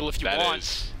rat angle if you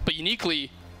want, but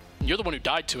uniquely, you're the one who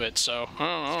died to it, so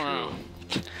I don't know.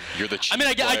 You're the cheap I mean,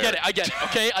 I get player. it,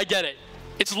 okay? I get it.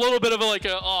 It's a little bit of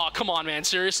oh, come on, man,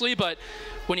 seriously? But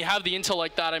when you have the intel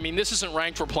like that, I mean, this isn't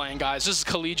ranked we're playing, guys. This is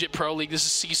Collegiate Pro League. This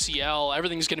is CCL.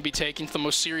 Everything's going to be taken to the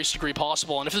most serious degree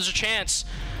possible. And if there's a chance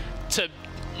to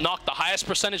knock the highest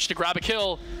percentage to grab a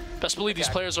kill, best believe these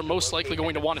players are most likely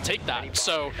going to want to take that.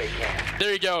 So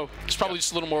there you go. It's probably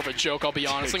just a little more of a joke, I'll be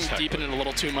honest. I think I'm deepening it a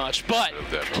little too much. But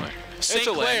definitely. St. It's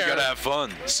a land, you Clair, gotta have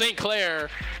fun. St. Clair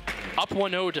up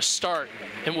 1-0 to start,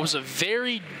 and was a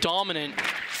very dominant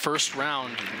first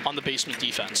round on the basement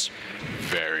defense.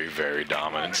 Very, very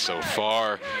dominant so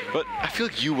far. But I feel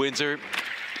like Windsor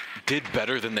did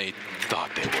better than they thought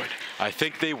they would. I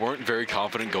think they weren't very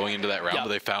confident going into that round, but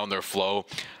they found their flow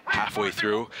halfway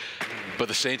through. But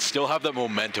the Saints still have that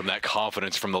momentum, that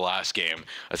confidence from the last game.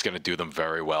 That's going to do them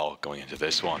very well going into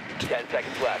this one. 10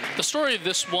 seconds left. The story of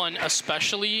this one,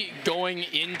 especially going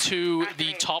into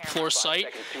the top floor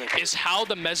site, is how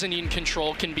the mezzanine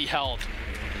control can be held.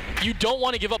 You don't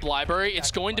want to give up library.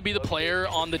 It's going to be the player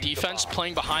on the defense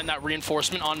playing behind that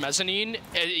reinforcement on mezzanine.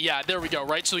 Yeah, there we go,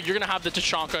 right? So you're going to have the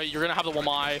Tachanka, you're going to have the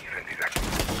Wamai.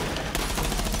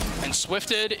 And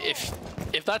Swifted,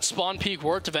 if that spawn peek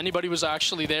worked, if anybody was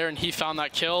actually there and he found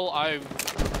that kill,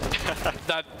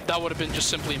 that would have been just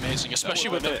simply amazing, especially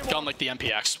with a gun like the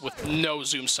MPX with no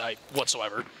zoom sight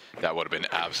whatsoever. That would have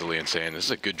been absolutely insane. This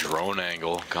is a good drone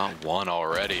angle. Got one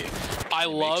already. I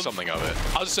love something of it.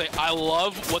 I was gonna say, I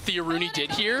love what the Aruni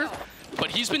did here, but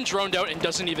he's been droned out and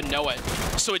doesn't even know it.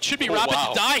 So it should be Rapid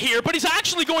to die here, but he's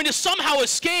actually going to somehow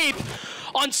escape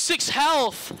on 6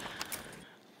 health.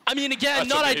 I mean, again, That's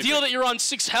not amazing. ideal that you're on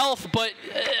 6 health, but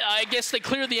I guess they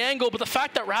cleared the angle. But the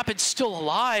fact that Rapid's still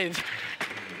alive,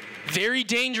 very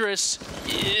dangerous.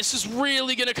 This is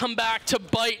really going to come back to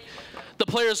bite the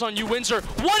players on Windsor.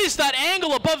 What is that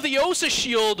angle above the Osa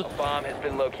shield? Bomb has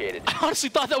been located. I honestly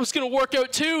thought that was going to work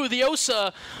out too. The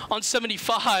Osa on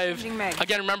 75.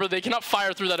 Again, remember, they cannot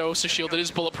fire through that Osa shield. It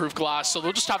is bulletproof glass, so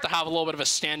they'll just have to have a little bit of a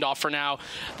standoff for now.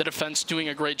 The defense doing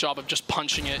a great job of just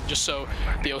punching it, just so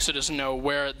the Osa doesn't know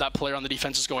where that player on the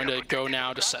defense is going to go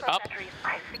now to set up.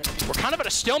 We're kind of at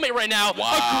a stalemate right now.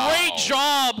 Wow. A great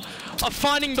job of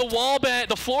finding the wall bang,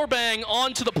 the floor bang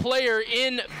onto the player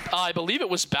in, I believe it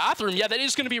was bathroom. Yeah, that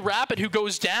is going to be Rapid who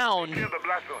goes down.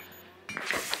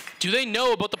 Do they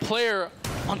know about the player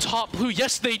on top blue?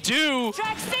 Yes, they do.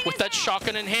 With that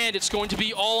shotgun in hand, it's going to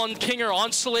be all on Kinger,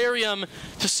 on Solarium,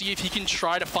 to see if he can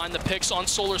try to find the picks on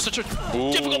Solar. Such a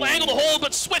difficult angle to hold,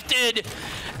 but Swifted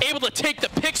able to take the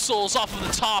pixels off of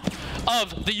the top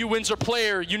of the Windsor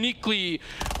player, uniquely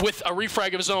with a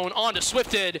refrag of his own onto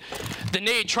Swifted. The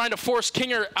nade trying to force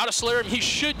Kinger out of Solarium. He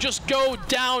should just go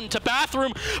down to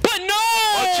bathroom, but no!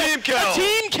 A team kill! A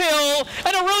team kill,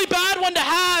 and a really bad one to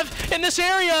have in this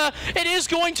area. It is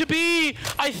going to be,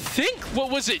 I think, what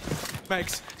was it?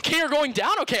 Max. Kinger going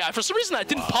down. Okay, for some reason that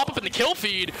didn't pop up in the kill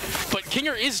feed, but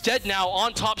Kinger is dead now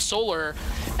on top Solar.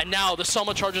 And now the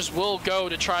Selma charges will go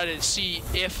to try to see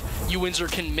if Windsor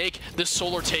can make this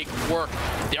Solar take work.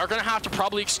 They are going to have to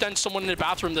probably extend someone in the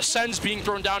bathroom. The Sen's being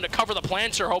thrown down to cover the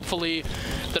planter, hopefully.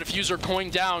 The diffuser going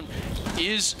down.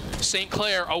 Is St.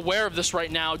 Clair aware of this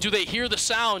right now? Do they hear the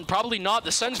sound? Probably not.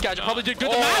 The Sen's gadget probably did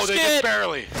good to mask they it. just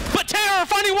barely. But Terror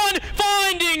finding one,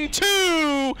 finding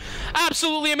two.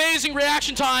 Absolutely amazing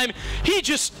reaction time. He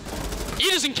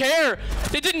doesn't care.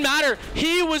 It didn't matter.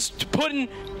 He was putting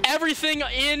everything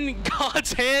in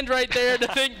God's hand right there to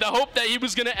think the hope that he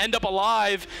was going to end up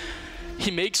alive.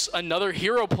 He makes another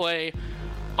hero play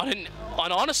on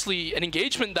honestly an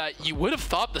engagement that you would have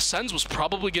thought the Sens was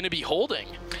probably going to be holding.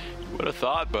 Would have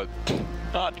thought, but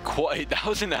not quite. That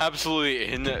was an absolutely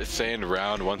insane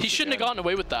round. He shouldn't have gotten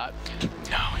away with that.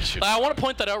 No, he shouldn't. I want to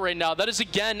point that out right now. That is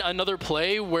again another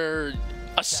play where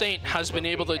a Saint has been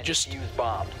able to just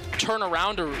turn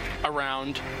around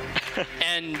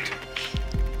and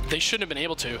they shouldn't have been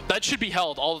able to. That should be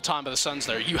held all the time by the Sens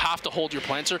there. You have to hold your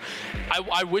planter.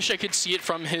 I wish I could see it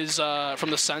from his from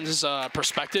the Sens'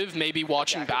 perspective, maybe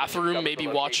watching bathroom, maybe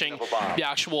watching the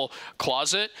actual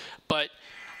closet, but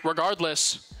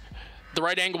regardless, the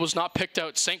right angle was not picked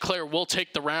out. St. Clair will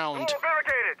take the round.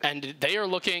 And they are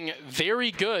looking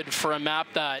very good for a map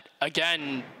that,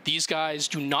 again, these guys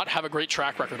do not have a great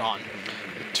track record on.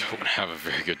 They don't have a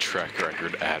very good track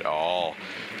record at all.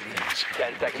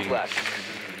 10 seconds left.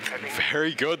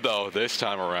 Very good, though, this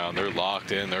time around. They're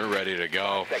locked in. They're ready to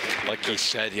go. Like he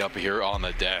said up here on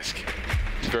the desk.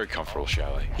 He's very comfortable,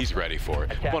 Chalet. He's ready for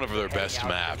it. One of their best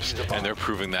maps, and they're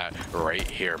proving that right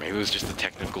here. Maybe it was just the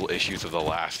technical issues of the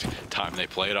last time they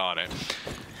played on it.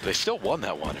 They still won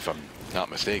that one, if I'm not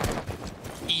mistaken.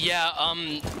 Yeah,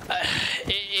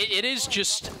 it is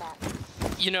just,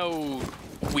 you know,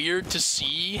 weird to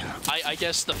see. I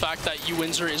guess the fact that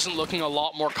Windsor isn't looking a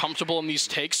lot more comfortable in these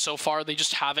takes so far. They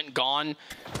just haven't gone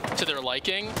to their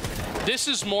liking. This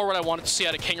is more what I wanted to see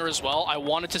out of Kinger as well. I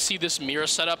wanted to see this mirror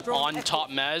setup on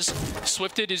top Mez.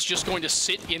 Swifted is just going to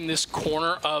sit in this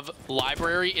corner of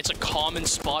Library. It's a common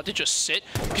spot to just sit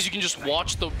because you can just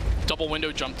watch the double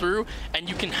window jump through and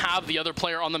you can have the other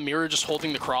player on the mirror just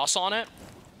holding the cross on it.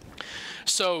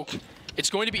 So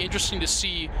it's going to be interesting to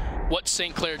see what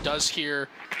St. Clair does here,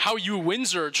 how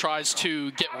Windsor tries to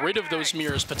get rid of those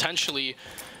mirrors potentially.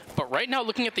 But right now,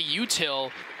 looking at the util,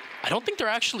 I don't think there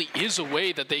actually is a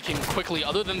way that they can quickly,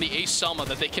 other than the Ace Selma,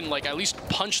 that they can like at least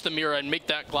punch the mirror and make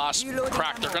that glass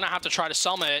crack. They're going to have to try to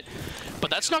Selma it, but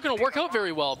that's not going to work out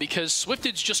very well because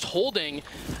Swifted's just holding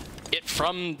it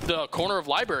from the corner of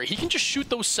Library. He can just shoot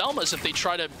those Selmas if they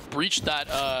try to breach that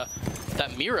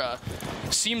that Mira.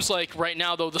 Seems like right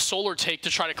now, though, the Solar take to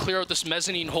try to clear out this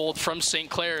mezzanine hold from St.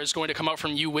 Clair is going to come out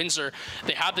from Windsor.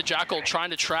 They have the Jackal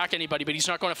trying to track anybody, but he's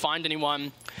not going to find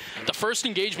anyone. The first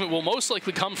engagement will most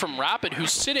likely come from Rapid,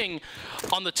 who's sitting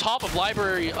on the top of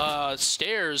Library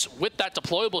stairs with that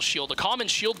deployable shield, a common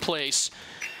shield place.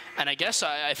 And I guess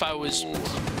if I was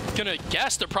going to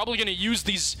guess, they're probably going to use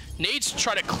these nades to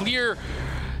try to clear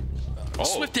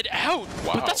Swifted out.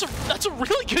 Wow. But that's a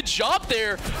really good job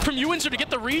there from Windsor to get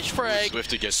the reach frag.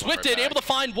 Swifted able to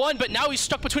find one, but now he's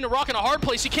stuck between a rock and a hard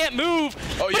place. He can't move.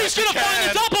 Oh, but he's gonna find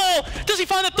the double. Does he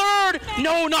find the third?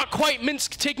 No, not quite.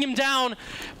 Minsk taking him down.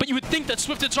 But you would think that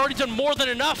Swifted's already done more than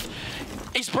enough.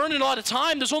 He's burning a lot of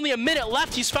time. There's only a minute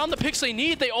left. He's found the picks they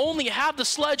need. They only have the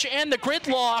sledge and the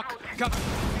gridlock.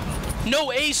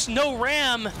 No ace, no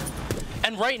ram.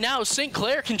 And right now, St.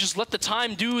 Clair can just let the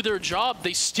time do their job.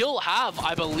 They still have,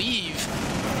 I believe...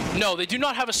 No, they do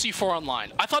not have a C4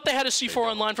 online. I thought they had a C4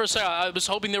 online for a second. I was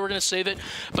hoping they were going to save it,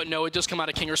 but no, it does come out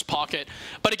of Kinger's pocket.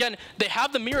 But again, they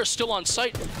have the mirror still on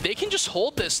site. They can just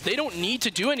hold this. They don't need to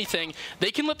do anything.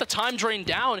 They can let the time drain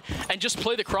down and just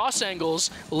play the cross angles,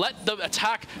 let the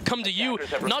attack come to you.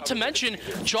 Not to mention,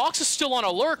 Jox is still on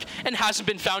a lurk and hasn't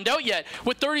been found out yet.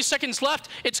 With 30 seconds left,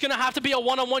 it's going to have to be a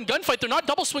one-on-one gunfight. They're not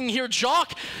double swinging here.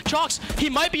 Jox, he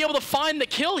might be able to find the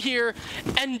kill here,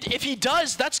 and if he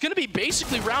does, that's going to be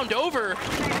basically round round over.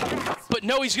 But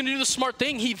no, he's going to do the smart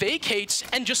thing. He vacates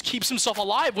and just keeps himself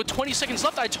alive with 20 seconds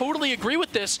left. I totally agree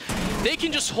with this. They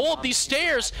can just hold these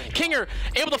stairs. Kinger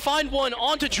able to find one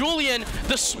onto Julian.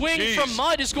 The swing from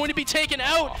Mud is going to be taken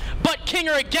out, but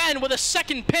Kinger again with a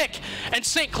second pick, and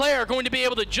St. Clair are going to be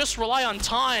able to just rely on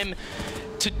time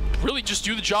to really just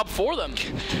do the job for them.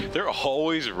 They're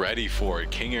always ready for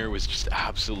it. Kinger was just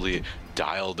absolutely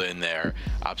dialed in there.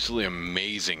 Absolutely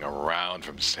amazing round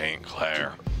from St.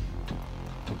 Clair.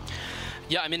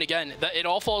 Yeah, I mean, again, it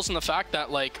all falls in the fact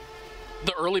that, like,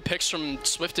 the early picks from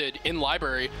Swifted in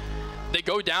Library, they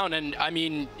go down, and, I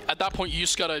mean, at that point, you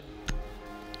just got to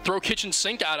throw kitchen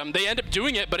sink at them. They end up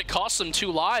doing it, but it costs them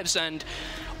 2 lives, and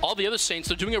all the other Saints,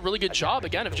 they're doing a really good job,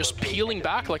 again, of just peeling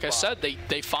back. Like I said,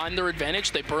 they find their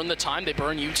advantage, they burn the time, they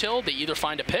burn util, they either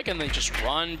find a pick, and they just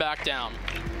run back down.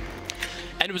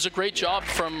 And it was a great job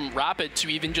from Rapid to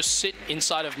even just sit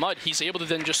inside of Mud. He's able to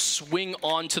then just swing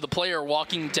onto the player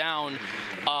walking down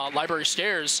Library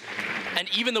stairs. And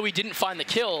even though he didn't find the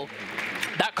kill,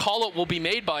 that call-out will be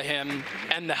made by him,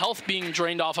 and the health being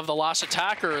drained off of the last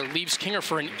attacker leaves Kinger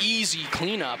for an easy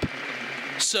cleanup.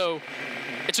 So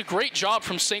it's a great job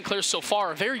from St. Clair so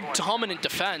far, a very dominant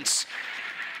defense.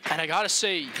 And I gotta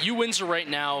say, Windsor right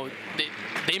now,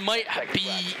 they might be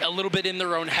a little bit in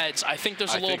their own heads. I think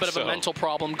there's a little bit of a mental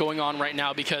problem going on right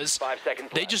now because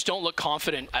they just don't look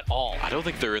confident at all. I don't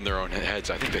think they're in their own heads.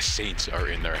 I think the Saints are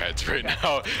in their heads right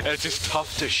now. And it's just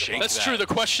tough to shake That's true. The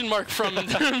question mark from in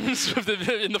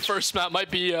the first map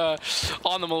might be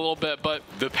on them a little bit, but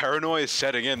the paranoia is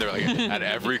setting in. They're like, at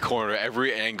every corner,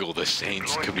 every angle, the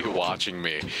Saints could be watching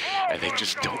me, and they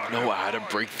just don't know how to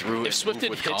break through and move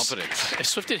with confidence. If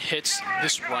Swifted hits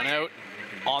this run out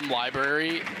on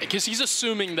Library, because he's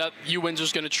assuming that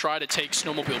Windsor's going to try to take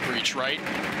Snowmobile Breach, right?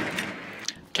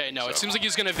 Okay, no, it seems like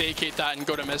he's going to vacate that and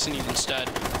go to Mezzanine instead.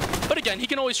 But again, he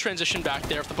can always transition back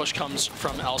there if the push comes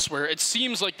from elsewhere. It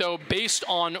seems like, though, based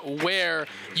on where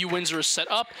Windsor is set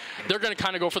up, they're going to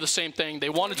kind of go for the same thing. They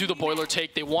want to do the boiler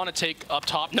take. They want to take up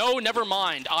top. No, never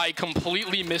mind. I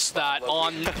completely missed that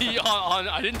on the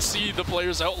I didn't see the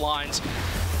players' outlines.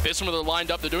 Based on where they're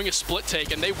lined up, they're doing a split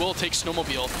take, and they will take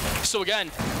Snowmobile. So again,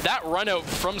 that run out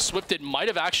from Swifted might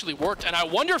have actually worked, and I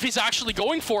wonder if he's actually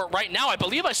going for it right now. I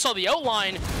believe I saw the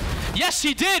outline. Yes,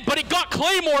 he did, but it got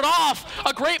Claymored off.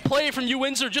 A great play from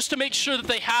Windsor just to make sure that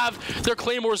they have their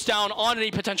Claymores down on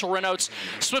any potential runouts.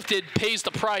 Swifted pays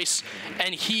the price,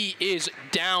 and he is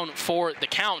down for the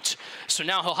count. So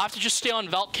now he'll have to just stay on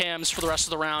Valt cams for the rest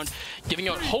of the round, giving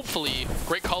out, hopefully,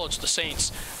 great call-outs to the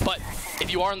Saints. But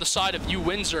if you are on the side of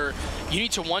Windsor, you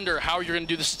need to wonder how you're going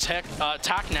to do this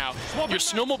attack now. Your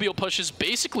Snowmobile push is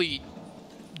basically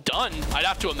done, I'd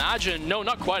have to imagine. No,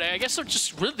 not quite. I guess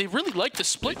they really like the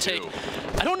split take.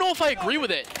 I don't know if I agree with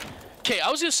it. Okay,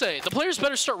 I was gonna say the players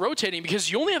better start rotating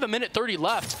because you only have 1:30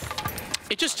 left.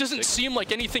 It just doesn't seem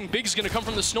like anything big is gonna come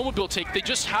from the Snowmobile take. They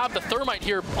just have the Thermite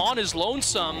here on his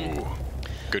lonesome. Ooh,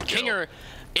 good kill. Kinger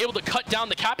able to cut down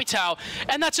the Capitao,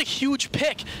 and that's a huge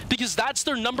pick because that's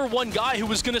their #1 guy who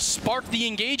was gonna spark the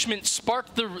engagement,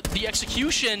 spark the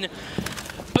execution.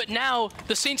 But now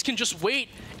the Saints can just wait,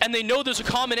 and they know there's a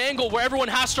common angle where everyone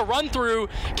has to run through.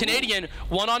 Canadian,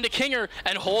 one onto Kinger,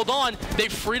 and hold on.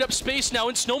 They've freed up space now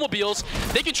in Snowmobiles.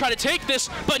 They can try to take this,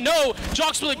 but no.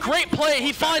 Jocks with a great play.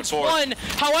 He finds one.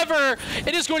 However,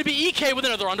 it is going to be EK with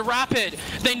another onto Rapid.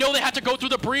 They know they have to go through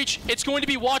the breach. It's going to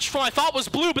be watched from, I thought was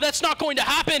blue, but that's not going to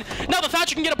happen. Now the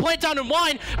Thatcher can get a plant down and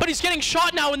wine, but he's getting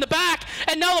shot now in the back,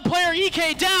 and now the player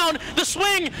EK down. The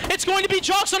swing, it's going to be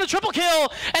Jocks on a triple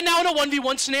kill, and now in a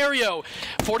 1v1 scenario.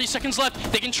 40 seconds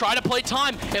left. They can try to play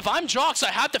time. If I'm Jocks,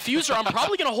 I have diffuser. I'm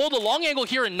probably going to hold a long angle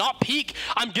here and not peek.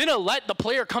 I'm going to let the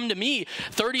player come to me.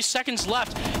 30 seconds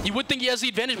left. You would think he has the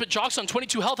advantage, but Jocks on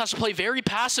 22 health has to play very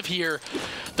passive here.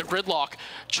 The gridlock,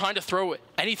 trying to throw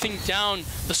anything down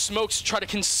the smokes to try to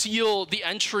conceal the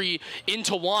entry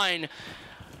into wine.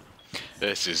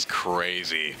 This is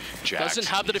crazy. Jax doesn't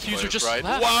have the diffuser just left.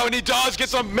 Wow, and he does get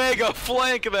some mega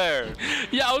flank there.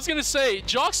 Yeah, I was going to say,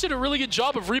 Jocks did a really good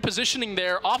job of repositioning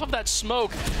there off of that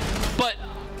smoke, but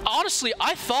honestly,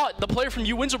 I thought the player from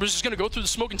Windsor was just going to go through the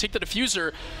smoke and take the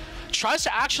diffuser. Tries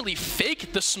to actually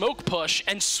fake the smoke push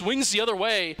and swings the other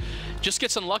way. Just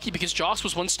gets unlucky because Jocks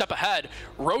was one step ahead.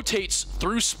 Rotates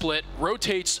through split,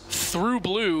 rotates through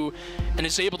blue, and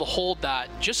is able to hold that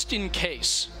just in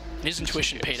case. And his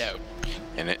intuition paid out.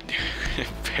 And it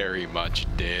very much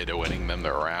did, winning them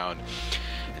the round.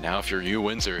 And now if you're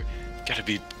Windsor, you gotta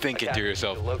be thinking to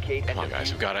yourself, come on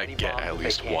guys, we've gotta get at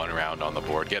least one round on the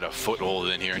board, get a foothold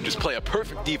in here and just play a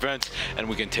perfect defense, and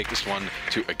we can take this one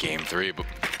to a game 3.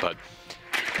 But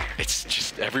It's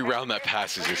just every round that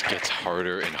passes just gets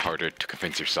harder and harder to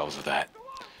convince yourselves of that.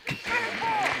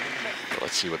 But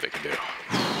let's see what they can do.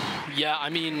 Yeah, I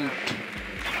mean,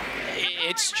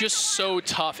 it's just so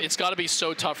tough. It's got to be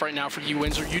so tough right now for you,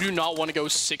 Windsor. You do not want to go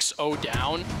 6-0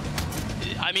 down.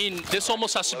 I mean, this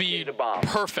almost has to be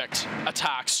perfect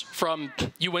attacks from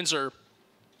you, Windsor,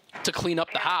 to clean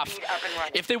up the half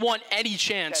if they want any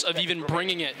chance of even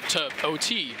bringing it to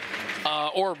OT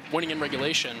or winning in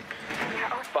regulation.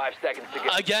 5 seconds to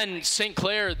go. Again, St.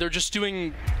 Clair, they're just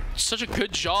doing such a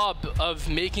good job of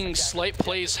making slight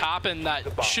plays happen that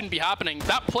shouldn't be happening.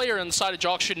 That player inside of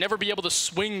Jock should never be able to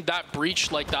swing that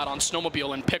breach like that on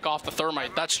Snowmobile and pick off the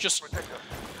thermite. That's just,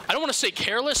 I don't want to say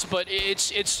careless, but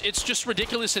it's just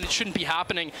ridiculous and it shouldn't be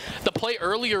happening. The play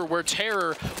earlier where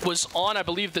Terror was on, I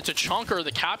believe, the Tachanka or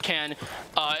the Capcan,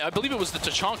 I believe it was the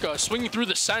Tachanka, swinging through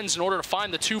the Sens in order to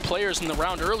find the 2 players in the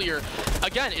round earlier.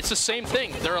 Again, it's the same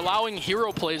thing. They're allowing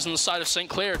hero plays on the side of St.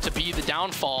 Clair to be the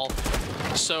downfall.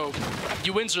 So,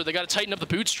 you Windsor, they got to tighten up the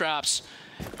bootstraps,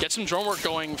 get some drone work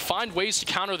going, find ways to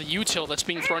counter the util that's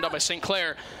being thrown out by St.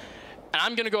 Clair. And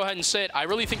I'm going to go ahead and say it, I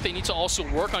really think they need to also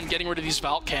work on getting rid of these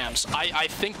Valk cams. I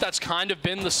think that's kind of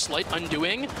been the slight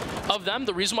undoing of them.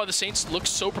 The reason why the Saints look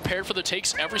so prepared for their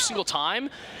takes every single time,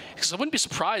 because I wouldn't be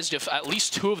surprised if at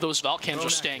least 2 of those Valk cams are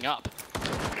staying up.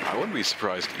 I wouldn't be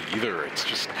surprised either. It's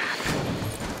just,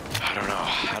 I don't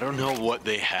know. I don't know what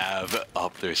they have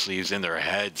up their sleeves in their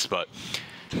heads, but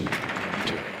they need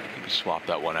to swap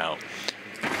that one out.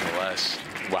 Nonetheless,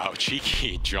 wow,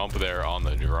 cheeky jump there on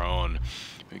the drone.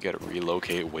 We got to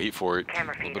relocate, wait for it. A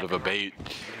little bit of a bait.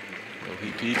 Will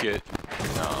he peek it?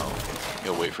 No.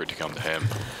 He'll wait for it to come to him.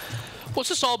 Well, it's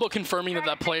just all about confirming that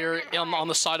that player on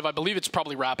the side of, I believe it's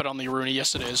probably Rapid on the Aruni,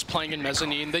 yes it is, playing in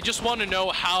Mezzanine. They just want to know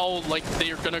how, like,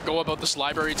 they're going to go about this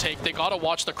library take. They got to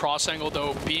watch the cross angle,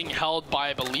 though, being held by,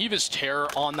 I believe, is Terror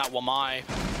on that Wamai.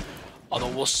 Although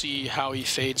we'll see how he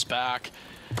fades back.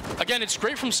 Again, it's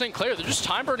great from St. Clair. They're just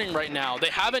time burning right now. They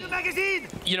haven't,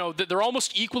 you know, they're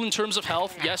almost equal in terms of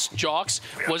health. Yes, Jocks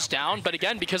was down, but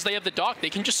again, because they have the dock, they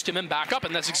can just stim him back up,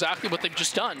 and that's exactly what they've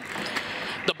just done.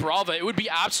 The Brava, it would be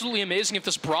absolutely amazing if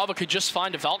this Brava could just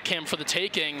find a Valk cam for the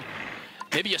taking.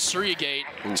 Maybe a Surya Gate.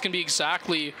 It's going to be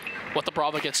exactly what the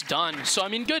Brava gets done. So, I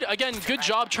mean, good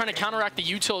job trying to counteract the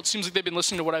util. It seems like they've been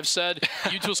listening to what I've said.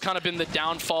 Util's kind of been the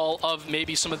downfall of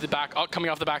maybe some of the coming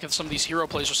off the back of some of these hero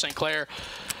plays for St. Clair.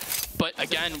 But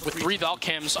again, with 3 Valk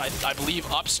cams, I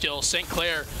believe up still, St.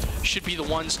 Clair should be the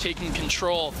ones taking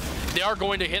control. They are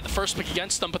going to hit the first pick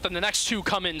against them, but then the next 2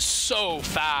 come in so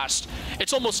fast.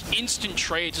 It's almost instant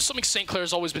trades. It's something St.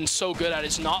 Clair's always been so good at,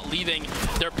 is not leaving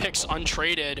their picks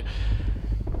untraded.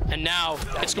 And now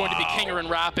it's going to be Kinger and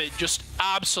Rapid just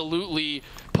absolutely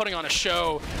putting on a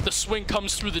show. The swing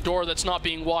comes through the door that's not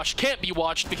being watched. Can't be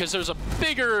watched because there's a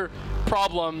bigger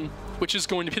problem, which is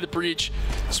going to be the breach.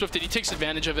 Swifted, he takes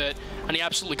advantage of it, and he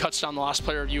absolutely cuts down the last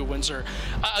player of U Windsor.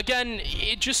 Again,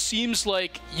 it just seems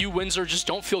like U Windsor just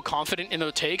don't feel confident in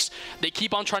their takes. They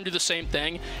keep on trying to do the same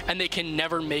thing, and they can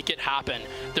never make it happen.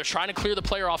 They're trying to clear the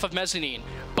player off of Mezzanine,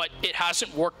 but it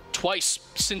hasn't worked twice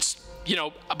since, you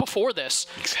know, before this.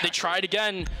 Exactly. They tried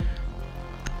again.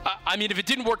 I mean, if it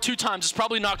didn't work 2 times, it's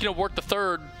probably not going to work the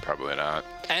 3rd. Probably not.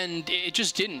 And it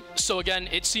just didn't. So again,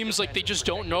 it seems like they just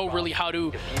don't know really how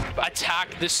to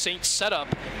attack this Saints setup.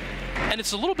 And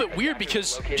it's a little bit weird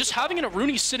because just having an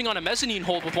Aruni sitting on a mezzanine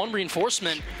hold with 1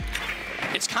 reinforcement,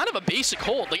 it's kind of a basic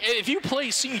hold. Like, if you play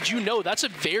Siege, you know that's a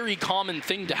very common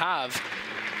thing to have.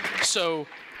 So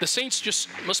the Saints just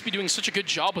must be doing such a good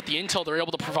job with the intel they're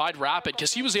able to provide Rapid,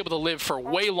 because he was able to live for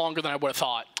way longer than I would have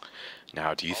thought.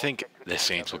 Now, do you think the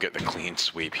Saints will get the clean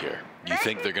sweep here? Do you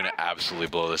think they're going to absolutely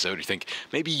blow this out? Do you think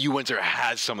maybe U Windsor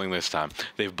has something this time?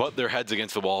 They've butt their heads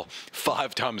against the wall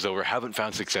 5 times over, haven't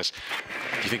found success.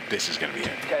 Do you think this is going to be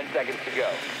it? 10 seconds to go.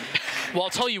 Well, I'll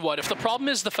tell you what, if the problem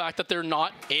is the fact that they're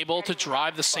not able to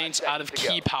drive the Saints out of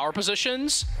key power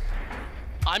positions,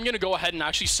 I'm going to go ahead and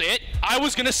actually say it. I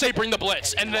was going to say bring the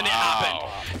blitz, and then it happened.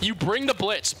 You bring the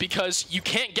blitz because you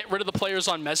can't get rid of the players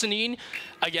on Mezzanine.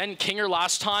 Again, Kinger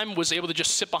last time was able to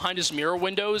just sit behind his mirror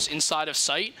windows inside of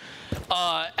sight.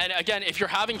 And again, if you're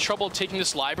having trouble taking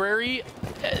this library,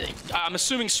 I'm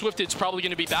assuming Swifted's probably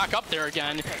going to be back up there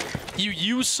again. You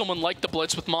use someone like the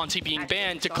blitz with Monty being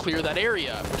banned to clear that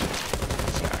area.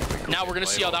 Now we're going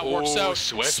to see how that works out.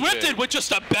 Swifted with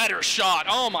just a better shot.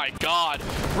 Oh my god.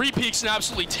 Repeaks and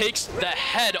absolutely takes the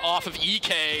head off of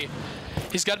EK.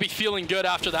 He's got to be feeling good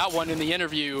after that one in the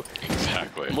interview.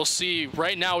 Exactly. And we'll see.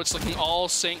 Right now it's looking all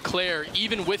St. Clair,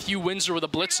 even with U Windsor with a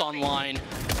blitz online.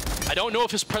 I don't know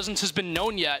if his presence has been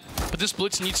known yet, but this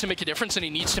blitz needs to make a difference, and he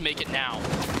needs to make it now.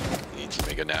 needs to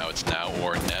make it now. It's now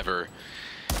or never.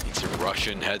 Needs to rush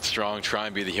in headstrong, try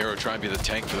and be the hero, try and be the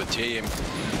tank for the team.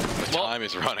 The time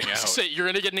is running out. You're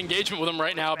going to get an engagement with him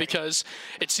right now because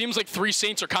it seems like 3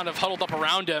 Saints are kind of huddled up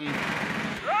around him.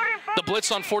 The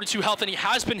Blitz on 42 health, and he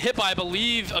has been hit by, I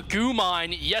believe, a goo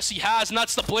mine. Yes, he has, and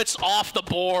that's the Blitz off the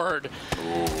board.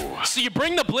 Ooh. So you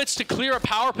bring the Blitz to clear a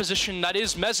power position that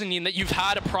is mezzanine that you've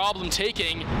had a problem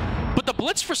taking, but the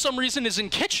Blitz, for some reason, is in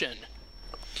kitchen.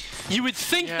 You would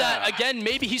think that, again,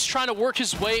 maybe he's trying to work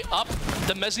his way up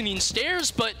the mezzanine stairs,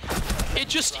 but it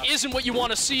just isn't what you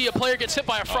want to see. A player gets hit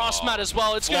by a frost mat as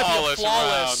well. It's going to be a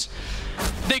flawless.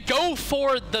 They go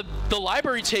for the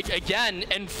library take again,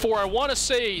 and for, I want to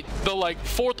say, the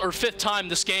 4th or 5th time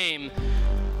this game,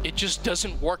 it just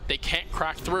doesn't work. They can't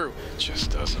crack through. It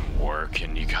just doesn't work,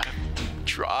 and you got to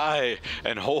try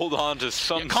and hold on to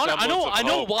some Connor, semblance of I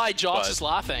know hope, why Jox is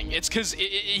laughing. It's because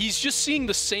he's just seeing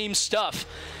the same stuff.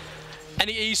 And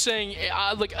he's saying,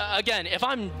 again, if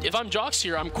I'm Jox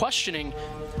here, I'm questioning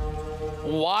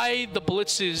why the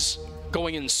Blitz is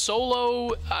going in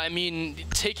solo. I mean,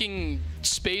 taking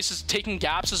spaces, taking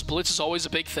gaps as Blitz is always a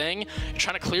big thing. You're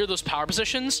trying to clear those power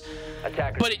positions.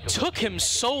 But it took him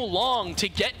so long to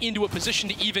get into a position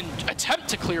to even attempt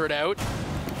to clear it out.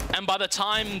 And by the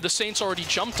time the Saints already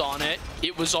jumped on it,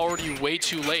 it was already way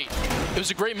too late. It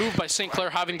was a great move by St. Clair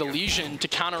having the Legion to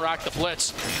counteract the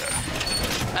Blitz.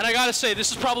 And I gotta say,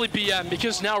 this is probably BM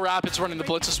because now Rapid's running the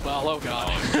Blitz as well. Oh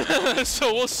god.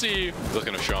 So we'll see.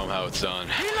 Looking to show him how it's done.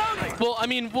 Well, I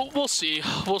mean, we'll see.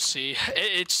 We'll see.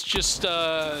 It's just,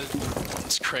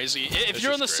 it's crazy. If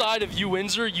you're on the side of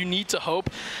Windsor, you need to hope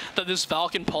that this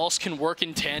Falcon Pulse can work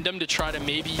in tandem to try to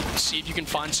maybe see if you can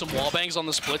find some wall bangs on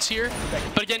this Blitz here.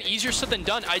 But again, easier said than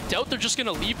done. I doubt they're just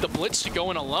gonna leave the Blitz to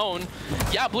go in alone.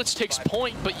 Yeah, Blitz takes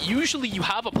point, but usually you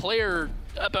have a player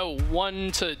about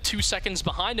 1 to 2 seconds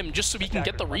behind him just so he can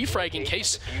get the refrag in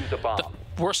case the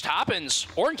worst happens,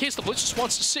 or in case the Blitz just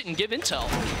wants to sit and give intel.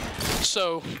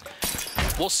 So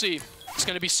we'll see. It's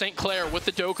going to be St. Clair with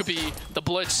the Dokkaebi, the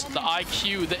Blitz, the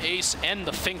IQ, the Ace, and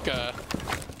the Finka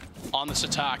on this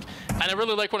attack. And I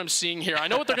really like what I'm seeing here. I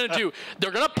know what they're going to do.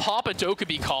 They're going to pop a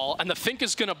Dokkaebi call, and the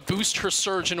Finka's going to boost her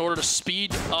surge in order to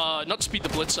speed, not speed the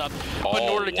Blitz up, but in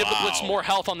order to give the Blitz more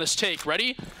health on this take.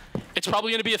 Ready? It's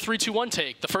probably going to be a 3-2-1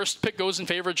 take. The first pick goes in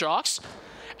favor of Jox,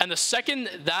 and the second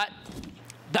that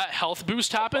health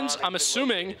boost happens, I'm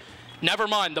assuming, never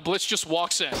mind, the Blitz just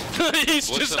walks in. He's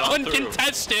just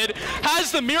uncontested,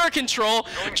 has the mirror control.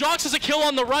 Jox has a kill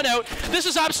on the run out. This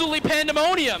is absolutely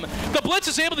pandemonium. The Blitz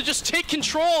is able to just take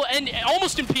control and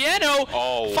almost in piano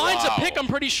finds a pick, I'm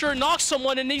pretty sure, knocks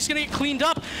someone, and he's going to get cleaned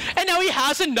up. And now he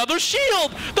has another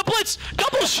shield. The Blitz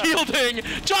double shielding.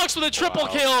 Jox with a triple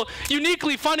kill,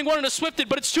 uniquely finding one in a Swifted,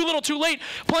 but it's too little too late.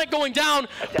 Plant going down.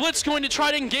 Blitz going to try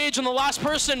to engage on the last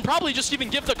person, probably just even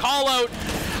give the call out.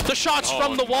 The shots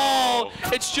from the wall.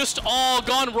 It's just all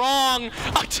gone wrong.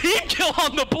 A team kill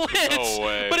on the Blitz. No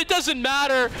way. But it doesn't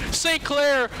matter. St.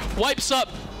 Clair wipes up,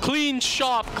 cleans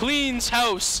shop, cleans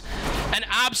house, and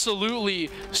absolutely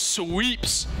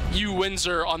sweeps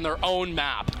Windsor on their own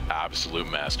map. Absolute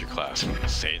masterclass from the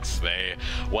Saints. They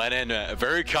went in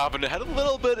very confident, had a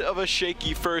little bit of a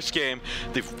shaky first game.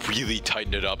 They've really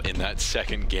tightened it up in that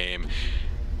second game,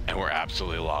 and we're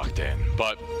absolutely locked in.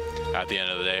 But at the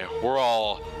end of the day, we're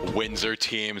all Windsor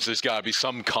teams. There's got to be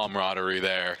some camaraderie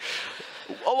there,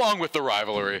 along with the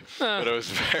rivalry. But it was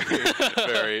very,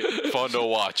 very fun to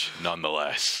watch,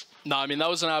 nonetheless. No, I mean, that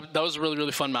was a really,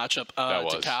 really fun matchup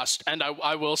to cast. And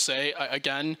I will say,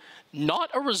 again, not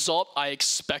a result I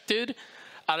expected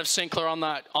out of St. Clair on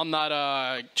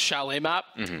that Chalet map,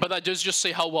 but that does just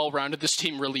say how well-rounded this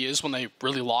team really is when they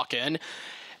really lock in.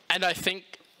 And I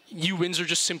think Windsor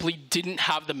just simply didn't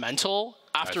have the mental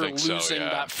after losing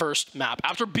that first map.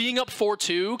 After being up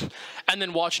 4-2 and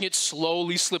then watching it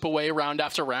slowly slip away round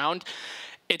after round,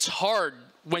 it's hard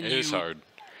when you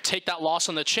take that loss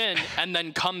on the chin and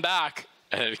then come back.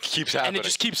 And it keeps happening. And it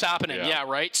just keeps happening, yeah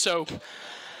right? So,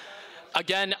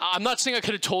 again, I'm not saying I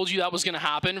could have told you that was going to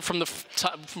happen from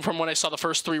when I saw the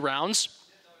first 3 rounds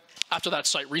after that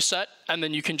site reset, and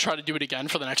then you can try to do it again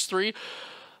for the next 3.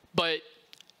 But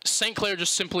St. Clair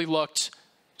just simply looked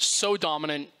so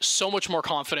dominant, so much more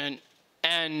confident,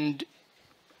 and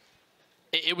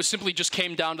it was simply just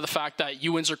came down to the fact that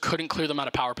Windsor couldn't clear them out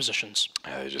of power positions.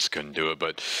 Yeah, they just couldn't do it,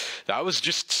 but that was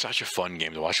just such a fun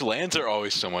game to watch. Lands are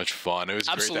always so much fun. It was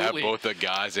great to have both the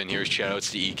guys in here.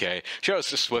 Shoutouts to EK. Shoutouts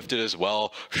to Swifted as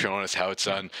well, showing us how it's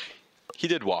done. He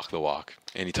did walk the walk,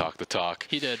 and he talked the talk.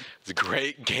 He did. It's a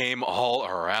great game all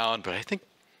around, but I think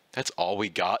that's all we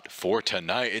got for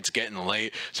tonight. It's getting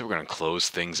late, so we're going to close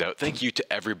things out. Thank you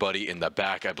to everybody in the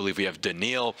back. I believe we have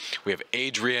Daniil, we have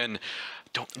Adrian,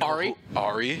 don't know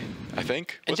Ari, I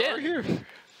think. Was Dan. Ari here?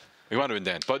 We might have been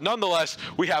Dan. But nonetheless,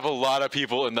 we have a lot of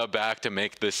people in the back to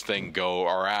make this thing go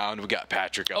around. We got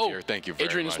Patrick up here. Thank you very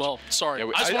Adrian much. as well. Sorry. Yeah,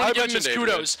 I just want to give him his mentioned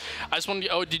kudos. I just want to,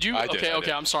 oh, did you? I did.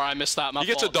 Okay, I'm sorry. I missed that. My He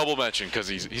gets a fault. double mention because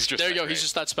he's just There you go. great. He's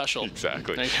just that special.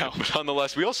 Exactly. There you go. But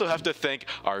nonetheless, we also have to thank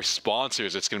our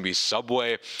sponsors. It's going to be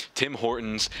Subway, Tim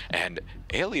Hortons, and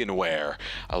Alienware,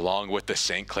 along with the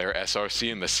St. Clair SRC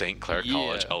and the St. Clair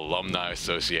College Alumni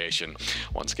Association.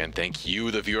 Once again, thank you,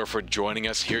 the viewer, for joining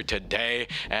us here today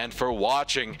and for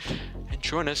watching. And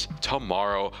join us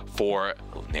tomorrow for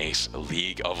NACE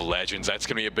League of Legends. That's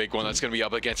going to be a big one. That's going to be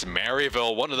up against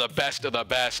Maryville, one of the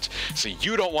best. So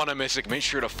you don't want to miss it. Make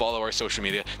sure to follow our social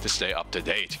media to stay up to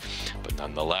date. But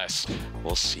nonetheless,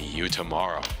 we'll see you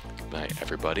tomorrow. Good night,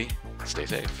 everybody. Stay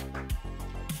safe.